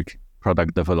or strict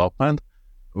product development,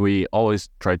 we always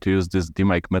try to use this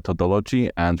DMake methodology,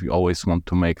 and we always want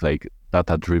to make like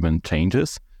data-driven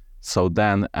changes. So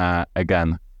then,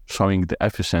 again, showing the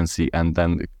efficiency and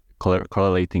then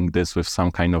correlating this with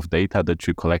some kind of data that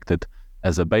you collected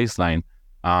as a baseline,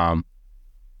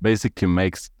 basically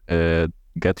makes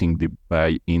getting the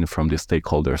buy-in from the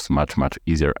stakeholders much, much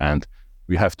easier. And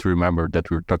we have to remember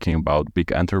that we're talking about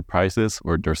big enterprises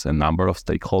where there's a number of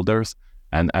stakeholders,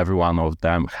 and every one of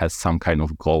them has some kind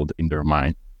of goal in their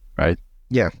mind, right?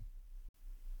 Yeah.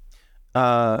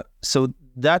 So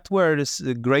that was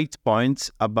a great point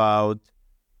about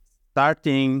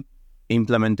starting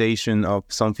implementation of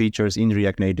some features in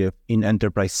React Native in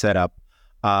enterprise setup.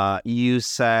 You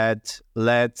said,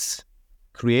 let's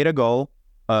create a goal.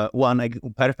 One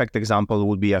perfect example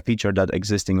would be a feature that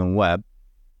existing on web.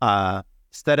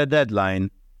 Set a deadline,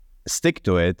 stick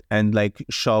to it, and like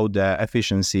show the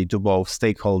efficiency to both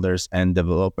stakeholders and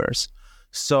developers.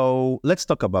 So let's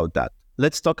talk about that.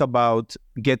 Let's talk about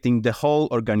getting the whole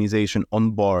organization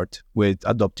on board with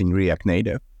adopting React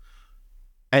Native.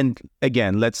 And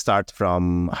again, let's start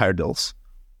from hurdles.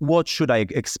 What should I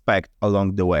expect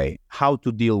along the way? How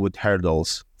to deal with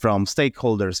hurdles from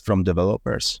stakeholders, from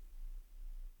developers?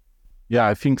 Yeah,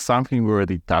 I think something we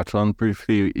already touched on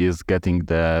briefly is getting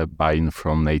the buy-in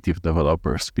from native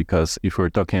developers, because if we're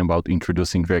talking about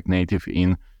introducing React Native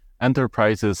in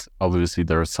enterprises, obviously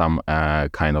there's some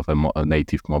kind of a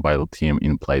native mobile team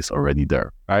in place already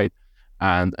there, right?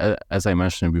 And as I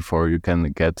mentioned before, you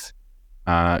can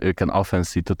often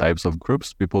see two types of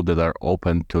groups: people that are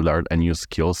open to learn a new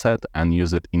skill set and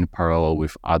use it in parallel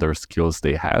with other skills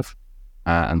they have.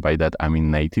 And by that, I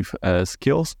mean native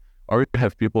skills. Or you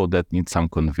have people that need some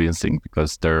convincing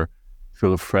because they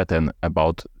feel threatened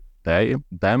about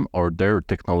them or their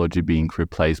technology being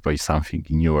replaced by something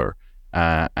newer.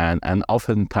 And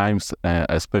oftentimes,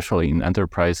 especially in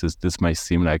enterprises, this might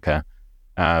seem like a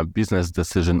business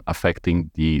decision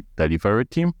affecting the delivery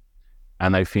team.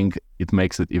 And I think it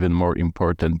makes it even more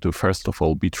important to, first of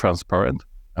all, be transparent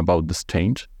about this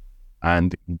change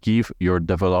and give your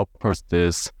developers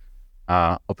this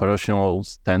operational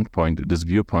standpoint, this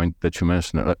viewpoint that you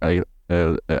mentioned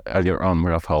earlier on,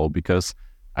 Rafael, because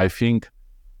I think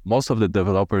most of the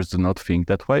developers do not think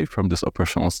that way from this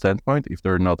operational standpoint if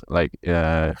they're not like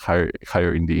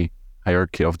higher in the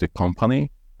hierarchy of the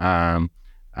company. And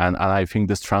I think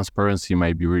this transparency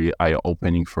might be really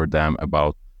eye-opening for them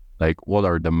about like what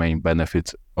are the main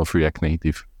benefits of React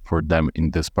Native for them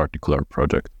in this particular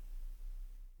project.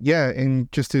 Yeah,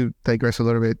 and just to digress a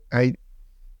little bit,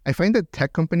 I find that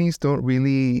tech companies don't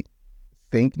really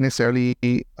think necessarily,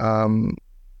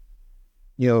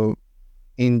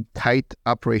 in tight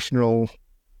operational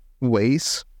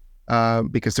ways,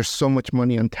 because there's so much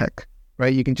money on tech,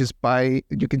 right? You can just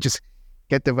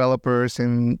get developers,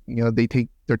 and they take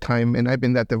their time. And I've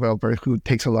been that developer who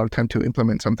takes a lot of time to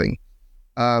implement something.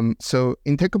 So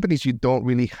in tech companies, you don't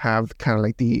really have kind of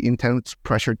like the intense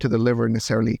pressure to deliver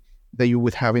necessarily that you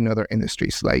would have in other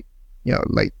industries, like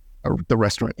the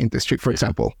restaurant industry, for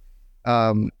example.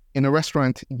 In a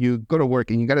restaurant, you go to work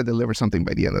and you got to deliver something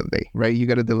by the end of the day, right? You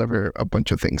got to deliver a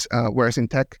bunch of things. Whereas in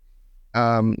tech,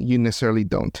 you necessarily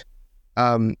don't.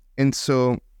 And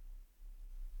so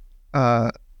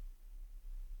I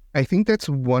think that's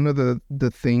one of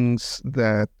the things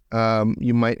that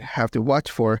you might have to watch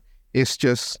for, is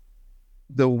just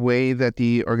the way that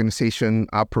the organization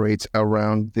operates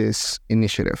around this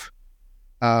initiative.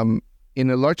 In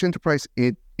a large enterprise,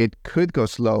 it could go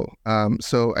slow.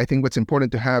 So I think what's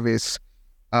important to have is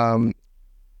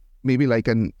maybe like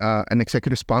an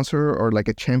executive sponsor or like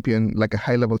a champion, like a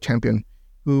high-level champion,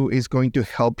 who is going to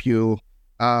help you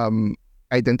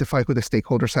identify who the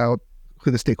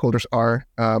stakeholders are,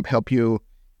 help you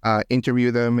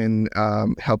interview them, and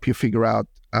help you figure out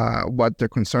what their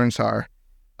concerns are,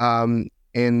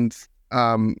 and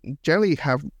generally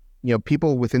have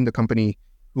people within the company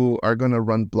who are going to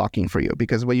run blocking for you,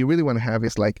 because what you really want to have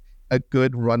is like a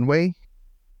good runway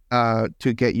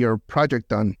to get your project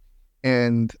done.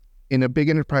 And in a big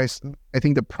enterprise, I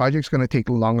think the project's going to take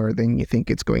longer than you think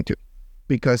it's going to,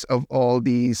 because of all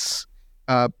these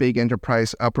big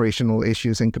enterprise operational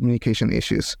issues and communication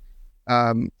issues.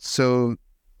 So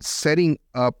setting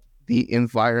up the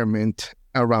environment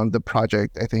around the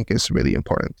project, I think, is really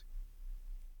important.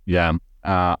 Yeah,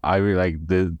 I really like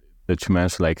that you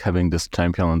mentioned like having this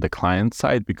champion on the client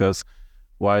side, because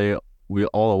while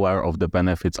we're all aware of the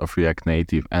benefits of React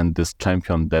Native and this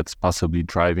champion that's possibly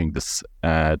driving this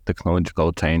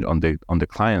technological change on the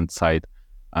client side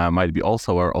might be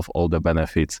also aware of all the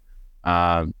benefits.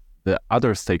 The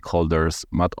other stakeholders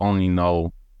might only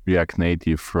know React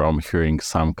Native from hearing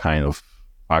some kind of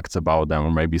facts about them,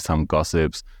 or maybe some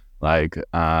gossips, like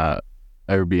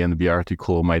Airbnb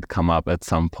article might come up at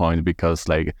some point, because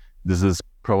like this is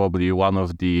probably one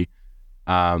of the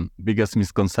biggest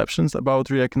misconceptions about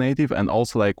React Native, and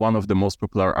also like one of the most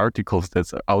popular articles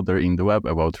that's out there in the web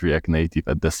about React Native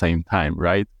at the same time,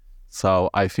 right? So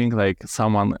I think like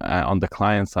someone on the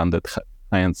client side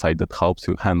that helps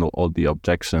you handle all the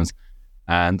objections,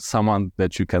 and someone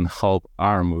that you can help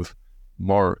arm with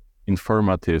more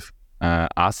informative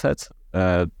assets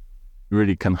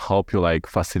really can help you like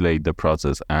facilitate the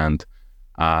process. And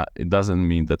it doesn't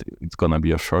mean that it's gonna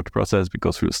be a short process,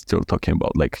 because we're still talking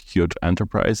about like huge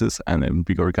enterprises and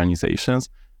big organizations.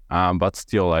 But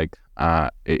still, like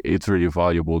it's really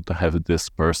valuable to have this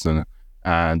person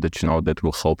that you know that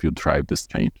will help you drive this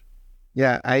change.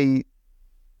 Yeah, I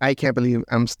can't believe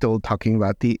I'm still talking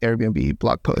about the Airbnb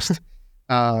blog post.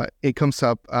 It comes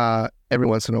up every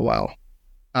once in a while.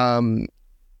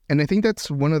 And I think that's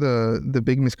one of the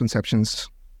big misconceptions.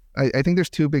 I think there's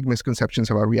two big misconceptions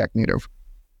about React Native.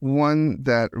 One,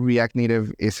 that React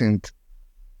Native isn't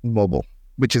mobile,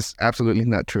 which is absolutely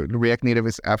not true. React Native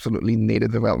is absolutely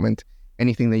native development.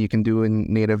 Anything that you can do in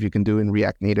native, you can do in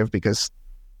React Native, because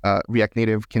React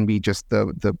Native can be just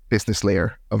the business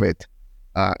layer of it.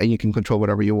 And you can control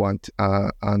whatever you want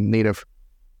on native.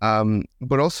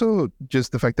 But also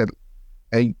just the fact that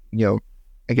I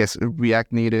guess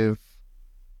React Native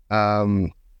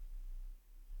doesn't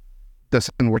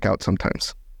work out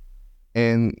sometimes.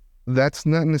 And that's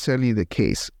not necessarily the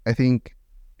case. I think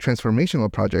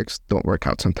transformational projects don't work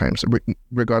out sometimes,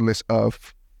 regardless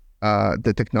of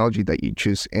the technology that you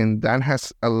choose. And that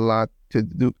has a lot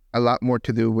more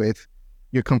to do with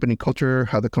your company culture,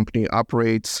 how the company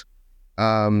operates,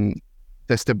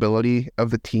 the stability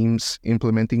of the teams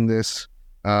implementing this.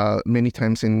 Many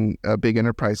times in a big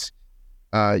enterprise,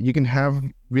 you can have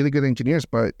really good engineers,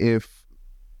 but if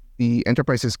the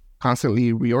enterprise is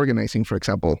constantly reorganizing, for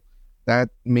example, that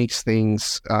makes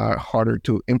things harder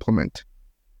to implement.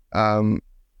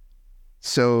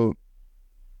 So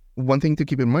one thing to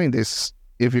keep in mind is,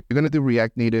 if you're going to do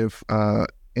React Native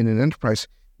in an enterprise,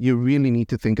 you really need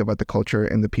to think about the culture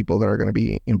and the people that are going to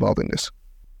be involved in this.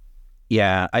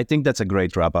 Yeah, I think that's a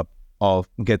great wrap up of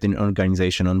getting an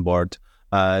organization on board.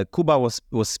 Kuba was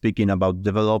speaking about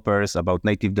developers, about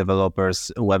native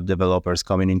developers, web developers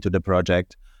coming into the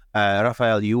project.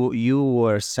 Rafael, you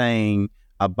were saying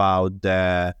about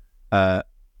the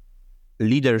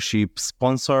leadership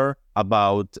sponsor,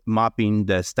 about mapping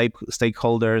the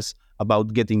stakeholders,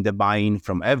 about getting the buy-in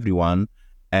from everyone.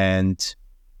 And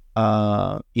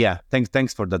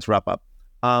thanks for that wrap up.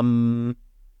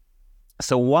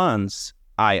 So once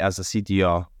I, as a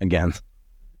CTO, again,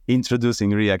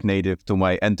 introducing React Native to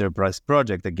my enterprise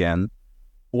project again,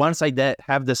 once I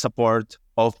have the support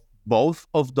of both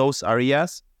of those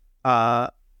areas, how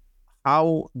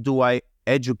do I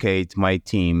educate my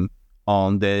team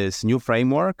on this new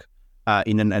framework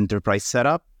in an enterprise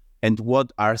setup? And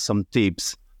what are some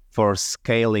tips for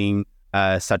scaling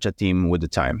such a team with the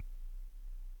time?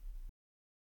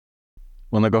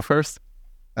 Want to go first?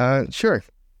 Sure.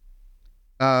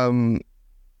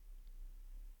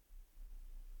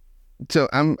 So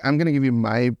I'm going to give you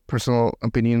my personal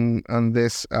opinion on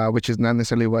this, which is not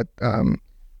necessarily what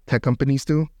tech companies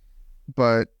do,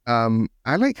 but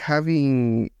I like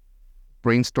having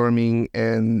brainstorming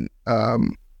and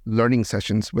learning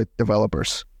sessions with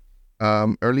developers.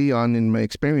 Early on in my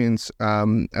experience,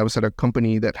 I was at a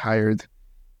company that hired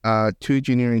 2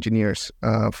 junior engineers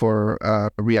for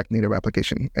a React Native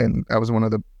application, and I was one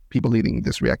of the people leading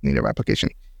this React Native application,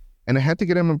 and I had to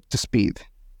get them up to speed.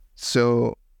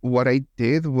 So what I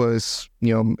did was,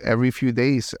 every few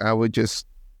days I would just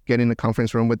get in a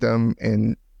conference room with them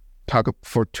and talk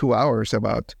for 2 hours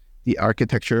about the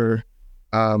architecture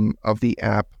of the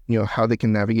app, how they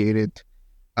can navigate it.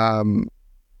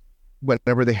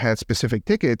 Whenever they had specific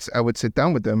tickets, I would sit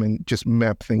down with them and just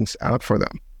map things out for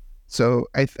them. So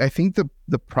I think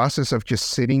the process of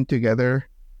just sitting together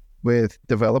with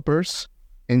developers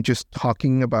and just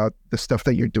talking about the stuff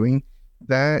that you're doing,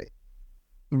 that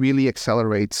really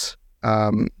accelerates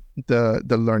the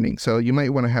learning. So you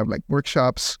might want to have like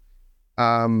workshops,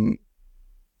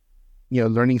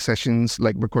 learning sessions,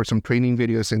 like record some training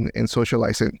videos and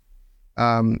socialize it.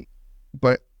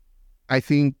 But I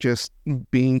think just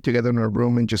being together in a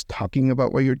room and just talking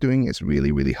about what you're doing is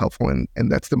really, really helpful.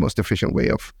 And that's the most efficient way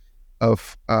of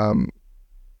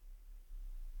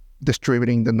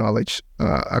distributing the knowledge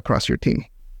across your team.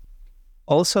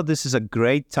 Also, this is a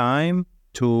great time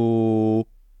to,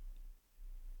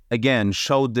 again,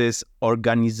 show this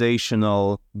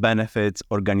organizational benefits,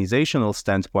 organizational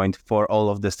standpoint for all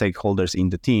of the stakeholders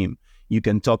in the team. You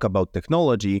can talk about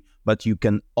technology, but you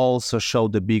can also show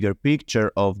the bigger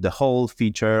picture of the whole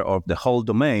feature, of the whole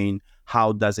domain.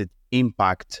 How does it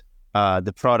impact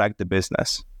the product, the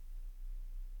business?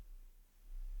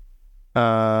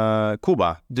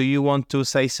 Kuba, do you want to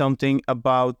say something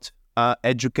about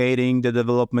educating the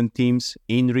development teams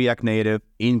in React Native,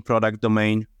 in product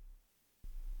domain?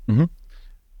 Mm-hmm.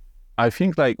 I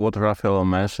think like what Rafael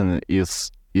mentioned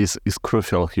is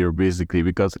crucial here, basically,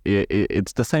 because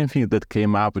it's the same thing that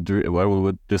came up where we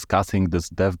were discussing this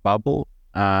dev bubble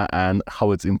and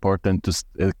how it's important to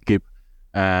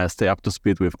stay up to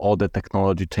speed with all the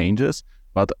technology changes,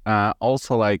 but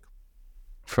also like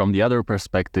from the other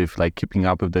perspective, like keeping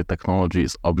up with the technology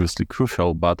is obviously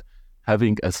crucial, but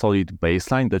having a solid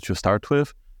baseline that you start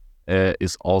with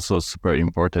is also super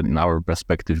important in our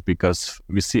perspective, because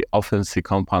we often see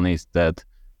companies that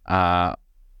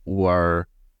were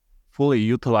fully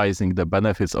utilizing the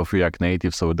benefits of React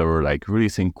Native. So they were like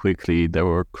releasing quickly, they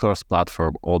were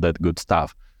cross-platform, all that good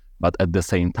stuff. But at the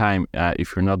same time,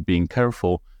 if you're not being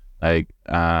careful, like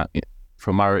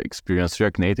from our experience,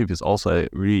 React Native is also a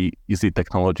really easy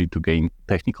technology to gain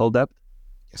technical depth.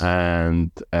 Yes.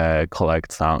 And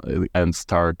collect some and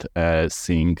start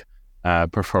seeing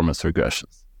performance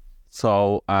regressions.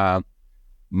 So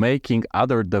making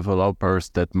other developers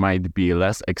that might be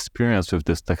less experienced with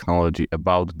this technology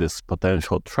about these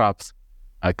potential traps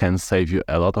can save you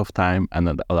a lot of time and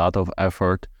a lot of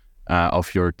effort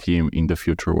of your team in the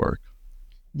future work.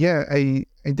 Yeah, I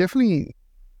definitely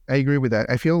agree with that.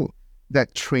 I feel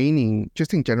that training,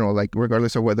 just in general, like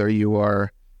regardless of whether you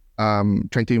are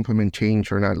trying to implement change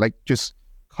or not, like just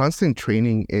constant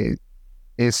training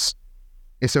is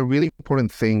a really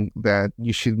important thing that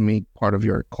you should make part of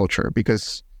your culture,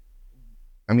 because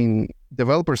I mean,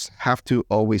 developers have to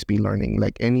always be learning.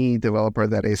 Like any developer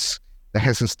that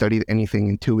hasn't studied anything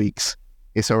in 2 weeks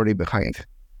is already behind.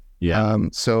 Yeah.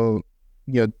 So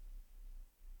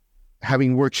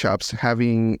having workshops,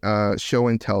 having show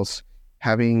and tells,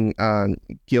 having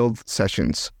guild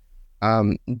sessions,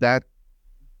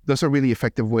 those are really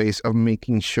effective ways of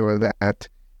making sure that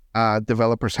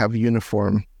developers have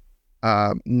uniform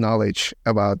knowledge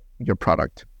about your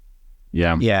product.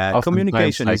 Yeah. Oftentimes,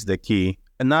 communication is the key.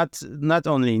 And not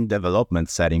only in development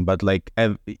setting, but like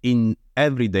in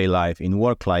everyday life, in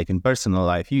work life, in personal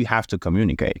life, you have to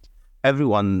communicate.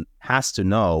 Everyone has to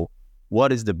know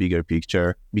what is the bigger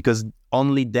picture, because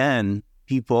only then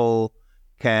people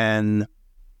can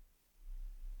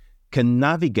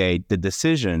navigate the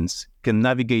decisions, can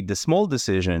navigate the small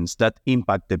decisions that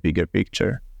impact the bigger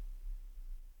picture.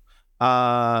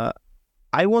 I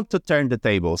want to turn the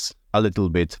tables a little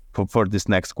bit for this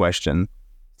next question.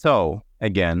 So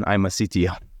again, I'm a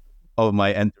CTO of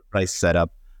my enterprise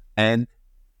setup, and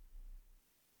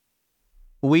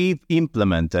we've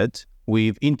introduced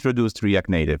React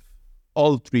Native,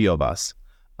 all three of us,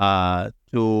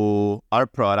 to our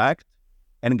product.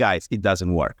 And guys, it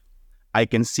doesn't work. I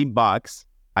can see bugs,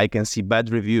 I can see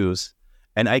bad reviews,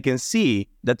 and I can see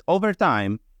that over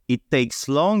time, it takes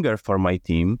longer for my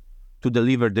team to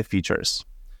deliver the features.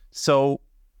 So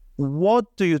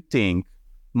what do you think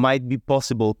might be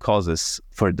possible causes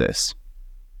for this?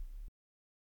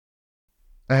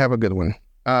 I have a good one.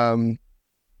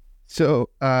 So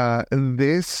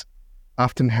this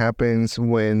often happens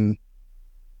when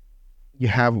you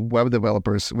have web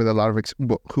developers with a lot of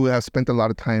who have spent a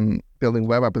lot of time building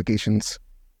web applications.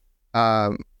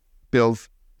 When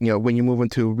you move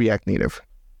into React Native,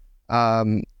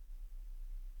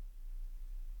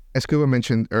 as Kuba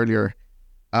mentioned earlier,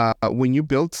 when you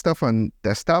build stuff on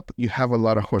desktop, you have a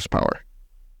lot of horsepower.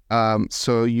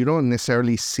 So you don't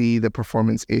necessarily see the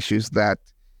performance issues that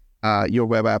your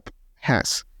web app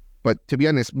has. But to be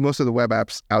honest, most of the web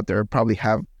apps out there probably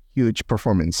have huge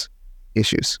performance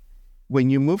issues. When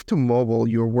you move to mobile,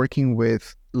 you're working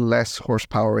with less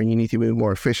horsepower and you need to be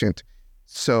more efficient.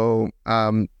 So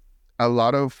a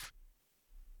lot of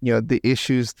the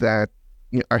issues that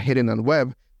are hidden on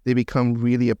web, they become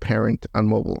really apparent on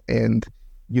mobile. And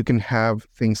you can have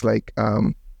things like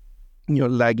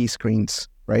laggy screens,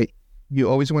 right? You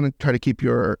always want to try to keep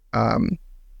your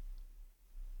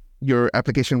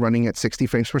application running at 60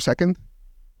 frames per second.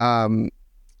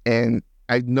 And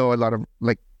I know a lot of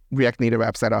like React Native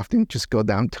apps that often just go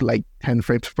down to like 10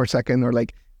 frames per second, or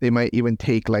like they might even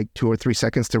take like 2 or 3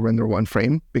 seconds to render one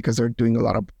frame because they're doing a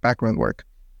lot of background work.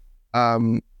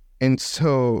 And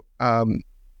so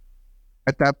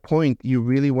at that point, you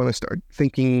really want to start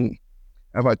thinking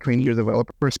about training your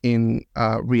developers in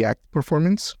React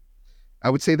performance. I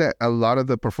would say that a lot of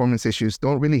the performance issues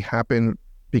don't really happen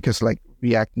because like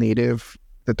React Native,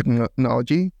 the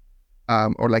technology,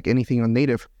 or like anything on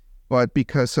native, but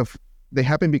they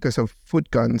happen because of foot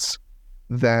guns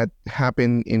that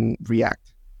happen in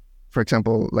React. For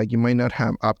example, like you might not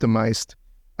have optimized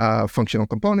functional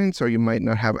components, or you might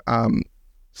not have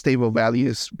stable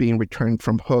values being returned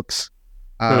from hooks,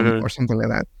 or something like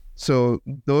that. So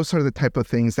those are the type of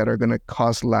things that are going to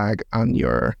cause lag on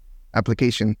your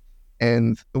application.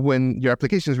 And when your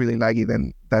application is really laggy,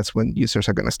 then that's when users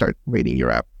are going to start rating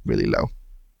your app really low.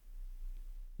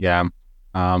 Yeah.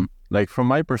 Like from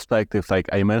my perspective, like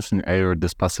I mentioned earlier,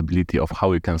 this possibility of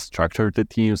how you can structure the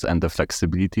teams and the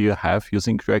flexibility you have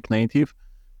using React Native.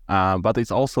 But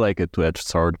it's also like a two-edged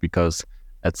sword, because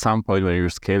at some point when you're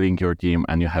scaling your team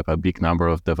and you have a big number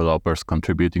of developers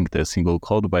contributing to a single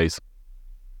code base,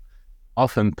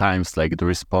 oftentimes like the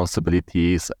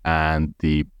responsibilities and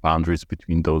the boundaries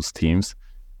between those teams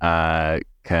are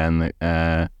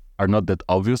not that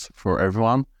obvious for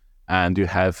everyone, and you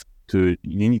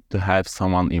need to have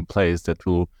someone in place that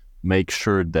will make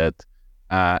sure that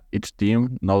each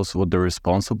team knows what they're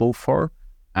responsible for,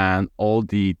 and all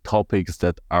the topics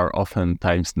that are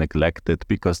oftentimes neglected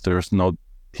because there's no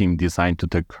team designed to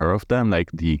take care of them, like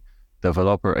the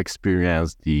developer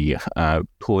experience, the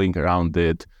tooling around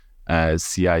it,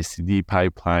 CI/CD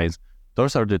pipelines.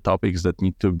 Those are the topics that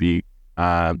need to be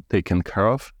taken care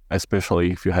of,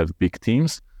 especially if you have big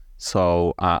teams.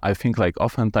 So I think like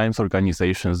oftentimes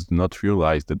organizations do not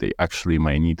realize that they actually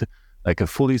might need like a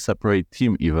fully separate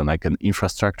team, even like an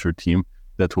infrastructure team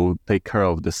that will take care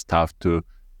of the stuff to,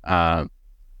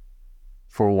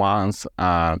 for once,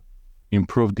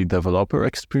 improve the developer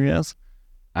experience,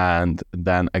 and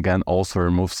then again also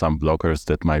remove some blockers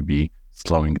that might be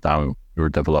slowing down your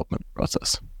development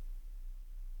process.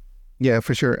 Yeah,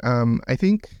 for sure. I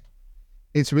think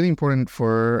it's really important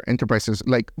for enterprises.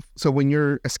 Like, so when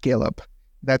you're a scale up,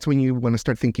 that's when you want to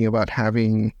start thinking about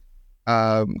having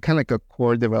kind of like a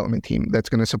core development team that's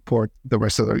going to support the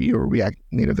rest of your React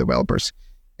Native developers.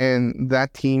 And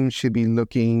that team should be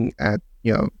looking at,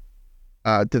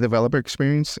 the developer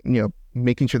experience,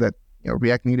 making sure that,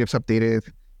 React Native's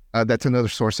updated. That's another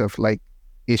source of like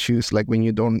issues, like when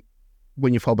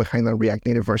you fall behind on React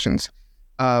Native versions.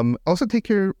 Also take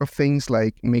care of things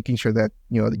like making sure that,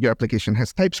 your application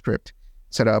has TypeScript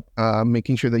set up,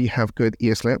 making sure that you have good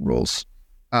ESLint rules,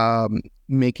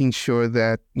 making sure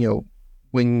that,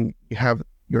 when you have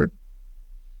your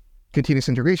continuous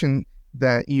integration,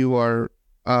 that you are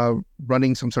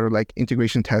running some sort of like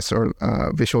integration tests or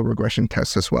visual regression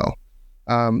tests as well.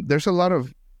 There's a lot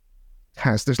of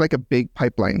tests. There's like a big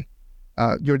pipeline.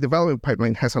 Your development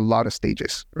pipeline has a lot of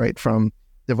stages, right? From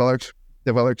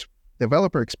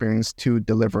developer experience to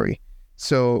delivery.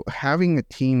 So having a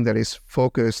team that is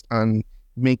focused on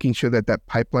making sure that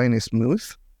pipeline is smooth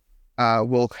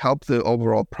will help the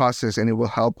overall process, and it will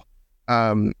help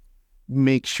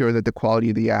make sure that the quality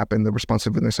of the app and the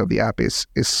responsiveness of the app is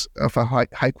of a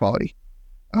high quality.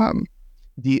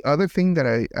 The other thing that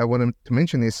I wanted to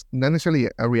mention is not necessarily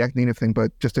a React Native thing,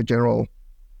 but just a general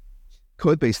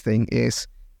code base thing, is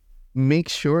make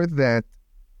sure that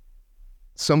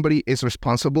somebody is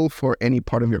responsible for any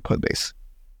part of your code base.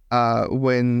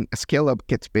 When a scale up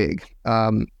gets big,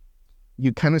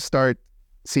 you kind of start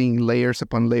seeing layers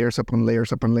upon layers upon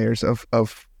layers upon layers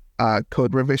of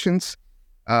code revisions.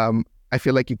 I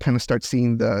feel like you kind of start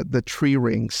seeing the tree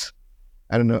rings,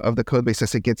 of the code base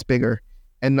as it gets bigger.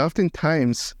 And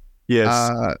oftentimes,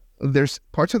 there's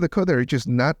parts of the code that are just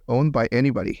not owned by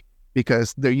anybody,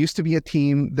 because there used to be a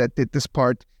team that did this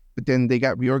part, but then they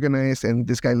got reorganized and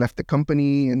this guy left the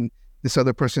company and this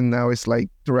other person now is like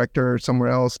director somewhere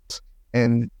else,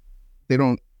 and they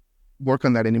don't work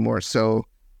on that anymore. So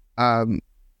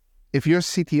if you're a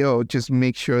CTO, just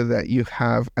make sure that you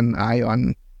have an eye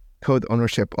on code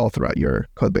ownership all throughout your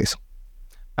code base.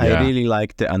 I really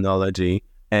like the analogy,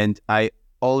 and I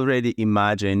already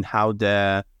imagine how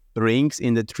the rings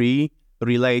in the tree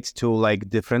relate to like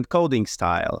different coding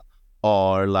style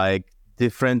or like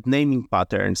different naming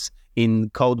patterns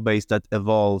in code base that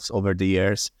evolves over the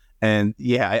years. And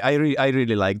I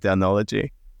really like the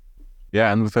analogy.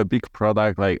 Yeah, and with a big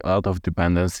product, like a lot of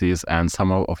dependencies and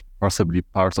some of possibly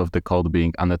parts of the code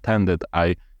being unattended,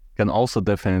 I can also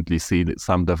definitely see that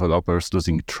some developers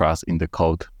losing trust in the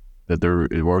code that they're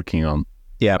working on.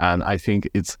 Yeah. And I think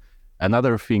it's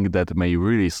another thing that may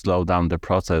really slow down the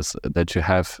process that you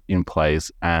have in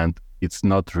place, and it's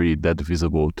not really that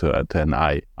visible to an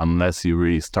eye unless you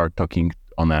really start talking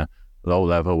on a low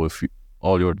level with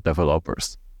all your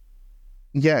developers.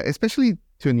 Yeah, especially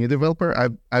to a new developer.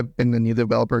 I've been a new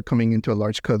developer coming into a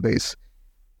large code base.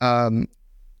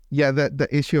 The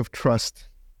issue of trust.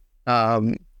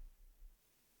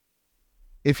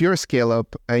 If you're a scale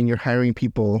up and you're hiring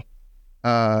people,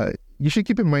 you should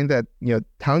keep in mind that the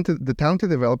talented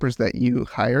developers that you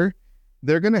hire,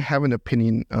 they're going to have an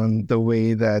opinion on the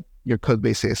way that your code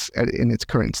base is in its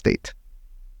current state.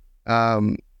 A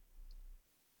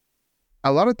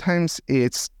lot of times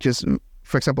it's just,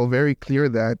 for example, very clear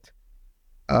that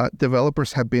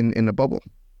developers have been in a bubble.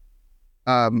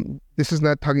 This is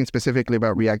not talking specifically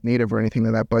about React Native or anything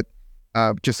like that, but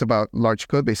just about large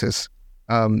code bases.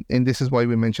 And this is why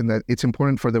we mentioned that it's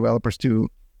important for developers to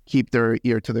keep their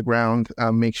ear to the ground,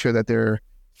 make sure that they're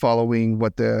following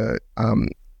what the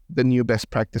new best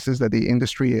practices that the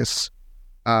industry is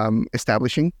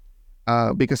establishing.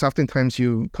 Because oftentimes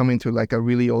you come into like a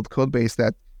really old code base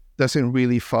that doesn't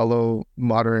really follow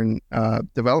modern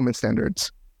development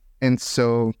standards. And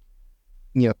so,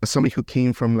 somebody who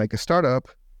came from like a startup,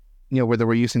 where they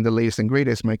were using the latest and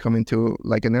greatest might come into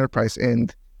like an enterprise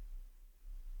and,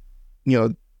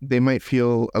 they might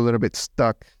feel a little bit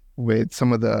stuck with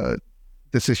some of the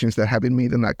decisions that have been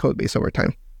made in that code base over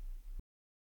time.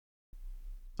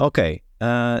 Okay.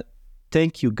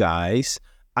 Thank you, guys.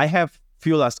 I have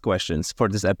few last questions for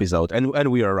this episode,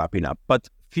 and we are wrapping up. But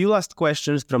few last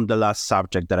questions from the last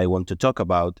subject that I want to talk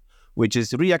about, which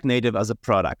is React Native as a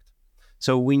product.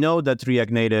 So we know that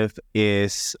React Native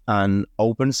is an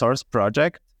open source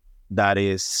project that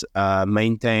is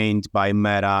maintained by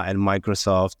Meta and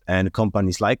Microsoft and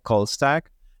companies like CallStack,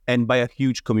 and by a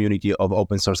huge community of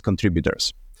open source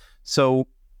contributors. So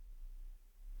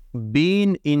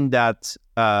being in that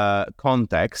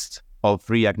context of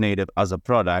React Native as a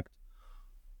product,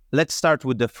 let's start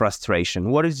with the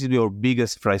frustration. What is your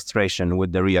biggest frustration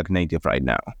with the React Native right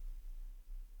now?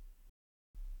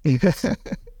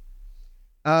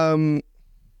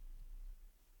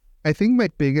 I think my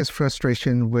biggest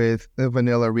frustration with the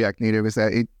vanilla React Native is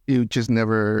that it just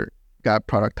never got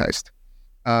productized.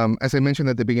 As I mentioned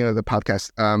at the beginning of the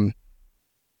podcast,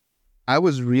 I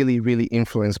was really, really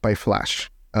influenced by Flash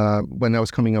when I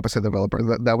was coming up as a developer.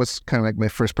 That was kind of like my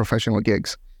first professional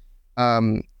gigs.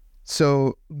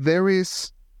 So there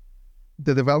is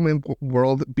the development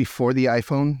world before the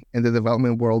iPhone and the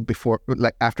development world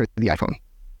after the iPhone.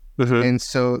 Mm-hmm. And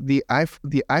so the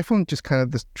iPhone just kind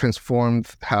of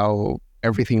transformed how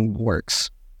everything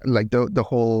works, like the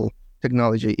whole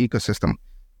technology ecosystem.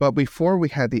 But before we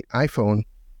had the iPhone,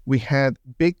 we had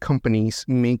big companies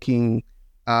making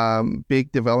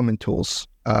big development tools,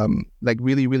 like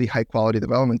really, really high quality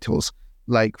development tools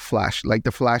like Flash. Like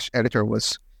the Flash editor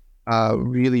was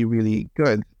really, really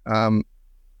good.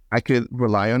 I could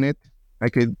rely on it. I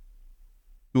could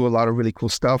do a lot of really cool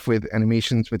stuff with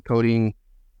animations, with coding,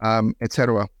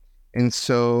 etc. And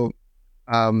so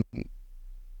that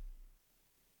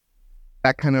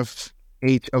kind of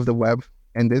age of the web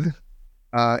ended.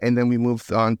 And then we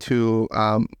moved on to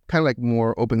kind of like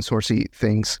more open sourcey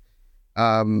things.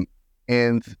 And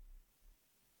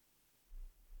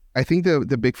I think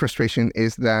the big frustration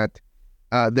is that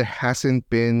there hasn't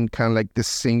been kind of like this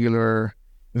singular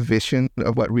vision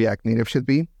of what React Native should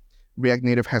be. React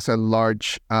Native has a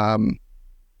large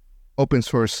open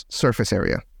source surface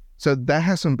area. So that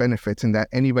has some benefits in that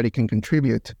anybody can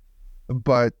contribute,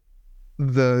 but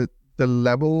the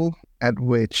level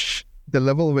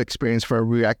of experience for a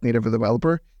React Native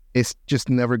developer is just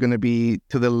never going to be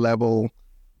to the level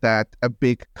that a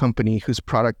big company who's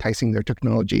productizing their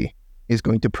technology is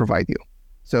going to provide you.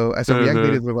 So as a React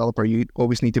Native developer, you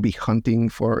always need to be hunting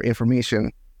for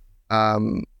information.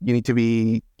 You need to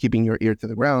be keeping your ear to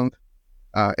the ground,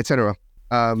 etc.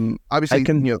 Obviously,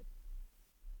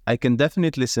 I can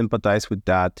definitely sympathize with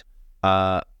that.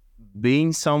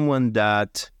 Being someone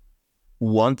that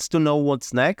wants to know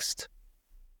what's next,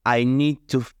 I need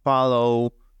to follow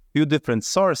a few different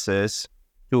sources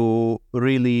to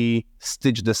really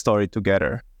stitch the story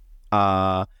together.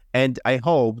 And I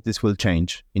hope this will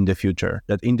change in the future.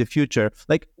 That in the future,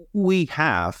 like we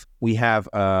have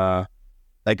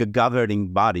like a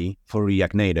governing body for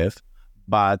React Native,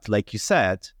 but like you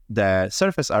said, the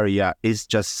surface area is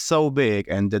just so big,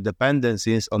 and the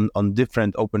dependencies on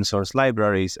different open source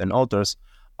libraries and authors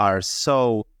are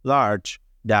so large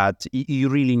that you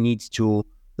really need to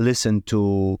listen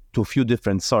to few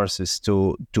different sources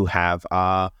to have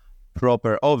a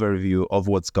proper overview of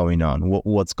what's going on,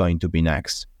 what's going to be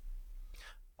next.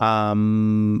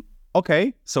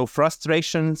 Okay, so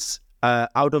frustrations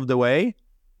out of the way.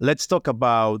 Let's talk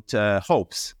about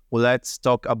hopes. Let's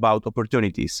talk about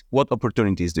opportunities. What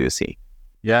opportunities do you see?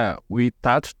 Yeah, we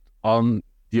touched on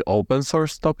the open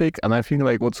source topic, and I think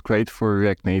like what's great for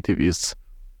React Native is,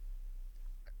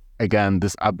 again,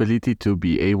 this ability to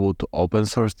be able to open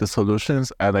source the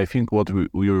solutions. And I think what we're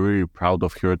really proud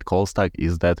of here at ColdStack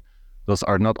is that those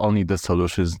are not only the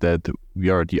solutions that we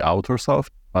are the authors of,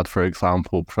 but for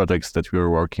example, projects that we are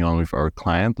working on with our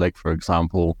client, like for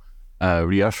example,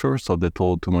 Reassure, so the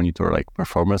tool to monitor like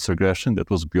performance regression that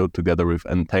was built together with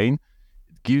Entain.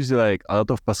 It gives you like a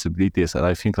lot of possibilities. And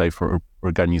I think like for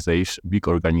big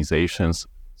organizations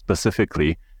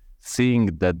specifically,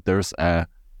 seeing that there's a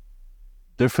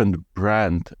different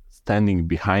brand standing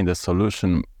behind a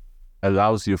solution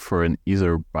allows you for an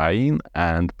easier buy-in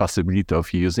and possibility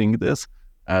of using this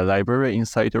library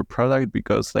inside your product,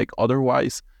 because like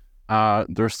otherwise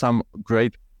there's some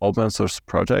great open source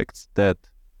projects that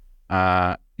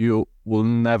you will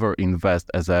never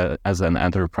invest as an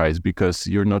enterprise, because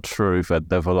you're not sure if a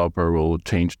developer will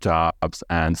change jobs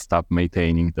and stop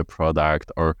maintaining the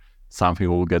product, or something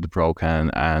will get broken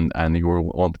and you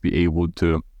won't be able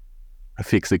to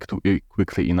fix it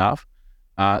quickly enough.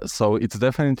 So it's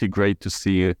definitely great to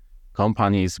see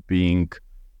companies being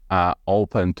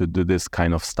open to do this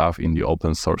kind of stuff in the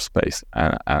open source space.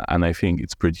 And I think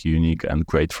it's pretty unique and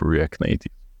great for React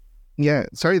Native. Yeah,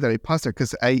 sorry that I paused there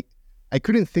because I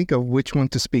couldn't think of which one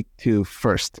to speak to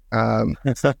first.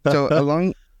 So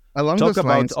along Talk those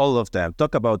about lines, all of them.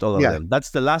 Talk about all of Yeah. them.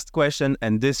 That's the last question.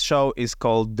 And this show is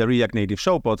called the React Native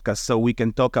Show podcast. So we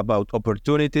can talk about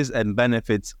opportunities and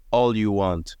benefits all you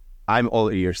want. I'm all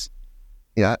ears.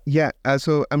 Yeah.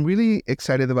 So I'm really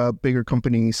excited about bigger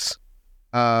companies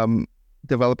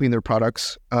developing their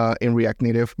products in React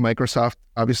Native. Microsoft,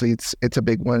 obviously, it's a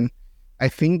big one. I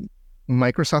think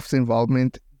Microsoft's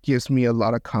involvement gives me a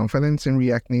lot of confidence in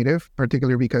React Native,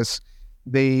 particularly because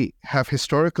they have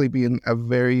historically been a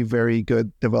very, very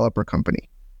good developer company.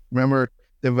 Remember,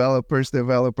 developers.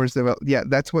 Yeah,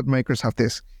 that's what Microsoft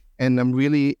is. And I'm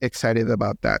really excited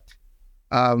about that.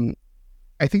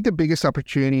 I think the biggest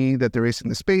opportunity that there is in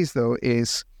the space, though,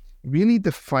 is really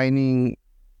defining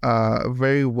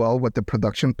very well what the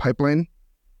production pipeline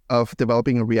of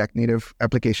developing a React Native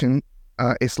application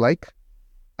is like.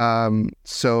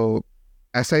 So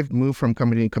as I've moved from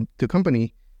company to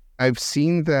company, I've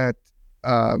seen that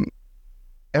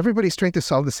everybody's trying to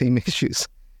solve the same issues.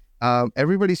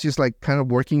 Everybody's just like kind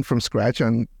of working from scratch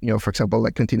on, for example,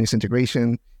 like continuous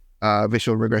integration,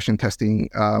 visual regression testing,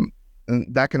 and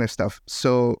that kind of stuff.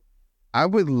 So I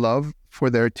would love for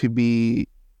there to be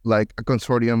like a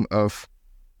consortium of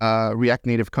React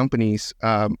Native companies.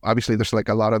 Obviously, there's like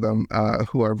a lot of them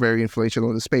who are very influential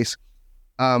in the space.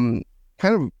 Kind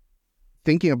of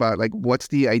thinking about like what's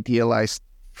the idealized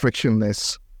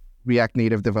frictionless React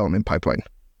Native development pipeline.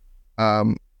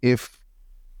 That's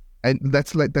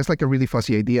like a really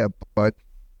fuzzy idea, but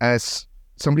as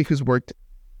somebody who's worked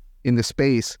in the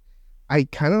space, I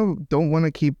kind of don't want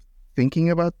to keep thinking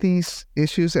about these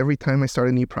issues every time I start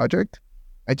a new project.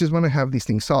 I just want to have these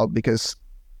things solved because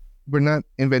we're not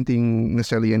inventing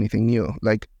necessarily anything new.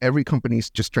 Like every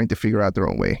company's just trying to figure out their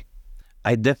own way.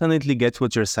 I definitely get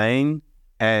what you're saying.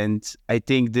 And I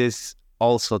think this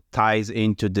also ties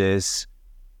into this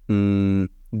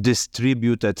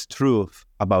distributed truth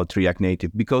about React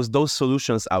Native, because those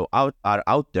solutions are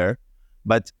out there,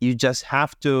 but you just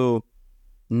have to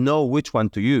know which one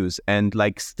to use and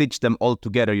like stitch them all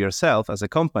together yourself as a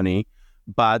company.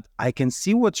 But I can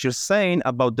see what you're saying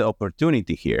about the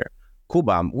opportunity here.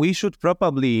 Kuba, we should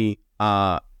probably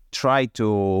try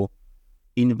to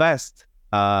invest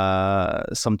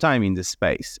some time in this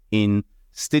space, in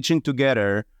stitching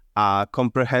together a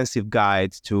comprehensive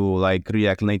guide to like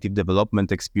React Native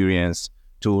development experience,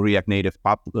 to React Native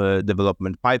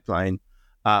development pipeline.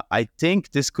 I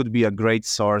think this could be a great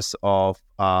source of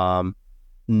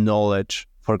knowledge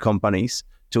for companies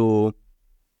to,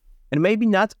 and maybe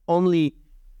not only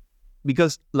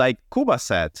because like Kuba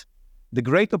said, the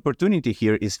great opportunity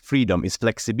here is freedom, is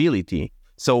flexibility.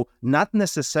 So not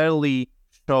necessarily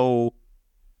show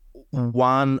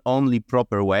one only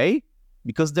proper way,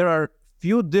 because there are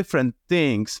few different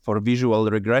things for visual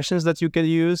regressions that you can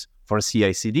use, for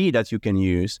CI/CD that you can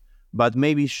use, but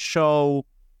maybe show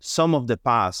some of the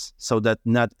paths so that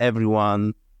not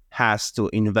everyone has to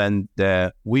invent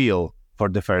the wheel for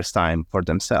the first time for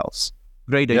themselves.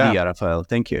 Great idea, Rafael.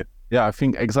 Thank you. Yeah, I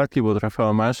think exactly what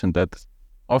Rafael mentioned, that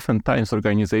oftentimes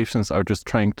organizations are just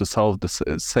trying to solve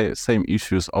the same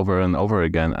issues over and over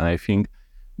again. And I think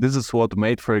this is what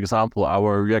made, for example,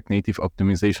 our React Native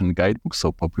optimization guidebook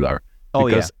so popular. Oh,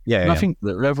 because yeah. nothing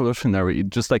revolutionary. It's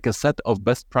just like a set of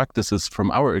best practices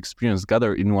from our experience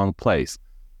gathered in one place.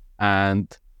 And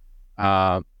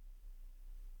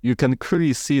you can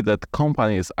clearly see that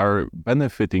companies are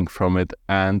benefiting from it.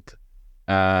 And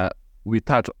we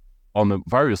touch on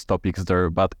various topics there,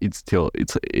 but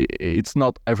it's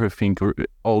not everything,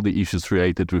 all the issues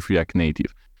related with React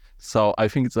Native. So I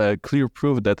think it's a clear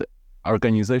proof that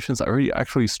organizations are really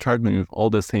actually struggling with all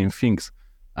the same things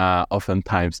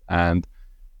oftentimes. And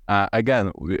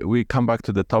again, we come back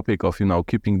to the topic of,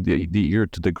 keeping the ear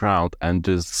to the ground and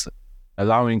just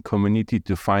allowing community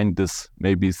to find this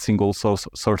maybe single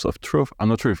source of truth. I'm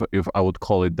not sure if I would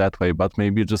call it that way, but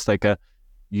maybe just like a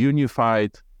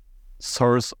unified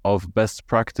source of best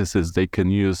practices they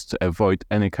can use to avoid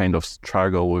any kind of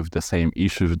struggle with the same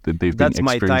issues that they've been experiencing.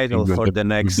 That's my title for the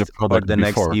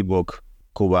next ebook,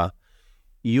 Kuba.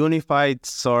 Unified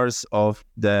source of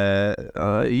the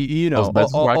of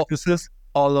best practices.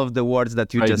 All of the words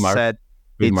that you just said.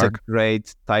 It's a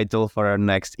great title for our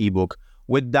next ebook.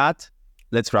 With that,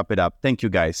 let's wrap it up. Thank you,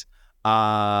 guys.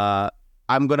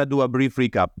 I'm gonna do a brief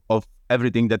recap of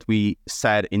everything that we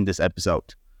said in this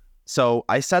episode. So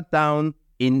I sat down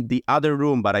in the other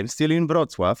room, but I'm still in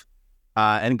Wrocław,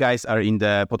 and guys are in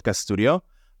the podcast studio.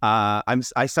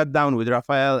 I sat down with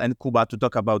Rafael and Kuba to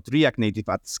talk about React Native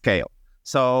at scale.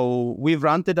 So we've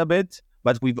ranted a bit,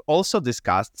 but we've also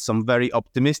discussed some very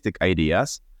optimistic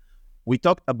ideas. We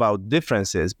talked about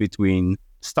differences between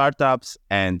startups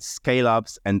and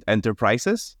scale-ups and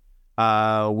enterprises.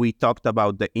 We talked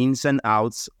about the ins and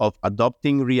outs of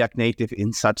adopting React Native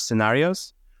in such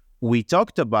scenarios. We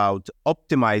talked about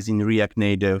optimizing React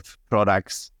Native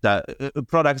products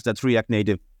that React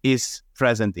Native is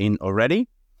present in already,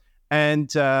 and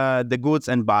the goods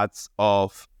and bads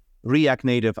of React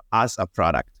Native as a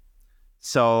product.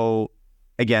 So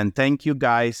again, thank you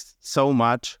guys so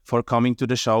much for coming to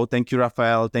the show. Thank you,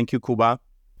 Rafael. Thank you, Kuba.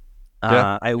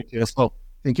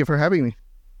 Thank you for having me.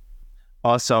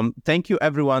 Awesome. Thank you,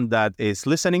 everyone that is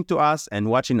listening to us and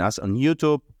watching us on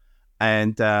YouTube.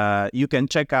 And you can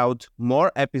check out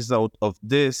more episodes of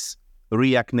this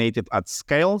React Native at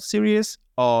Scale series,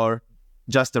 or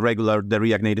just the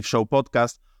React Native Show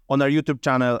podcast on our YouTube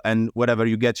channel and wherever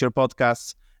you get your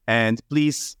podcasts. And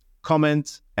please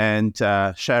comment and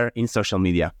share in social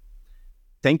media.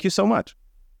 Thank you so much.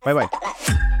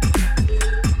 Bye-bye.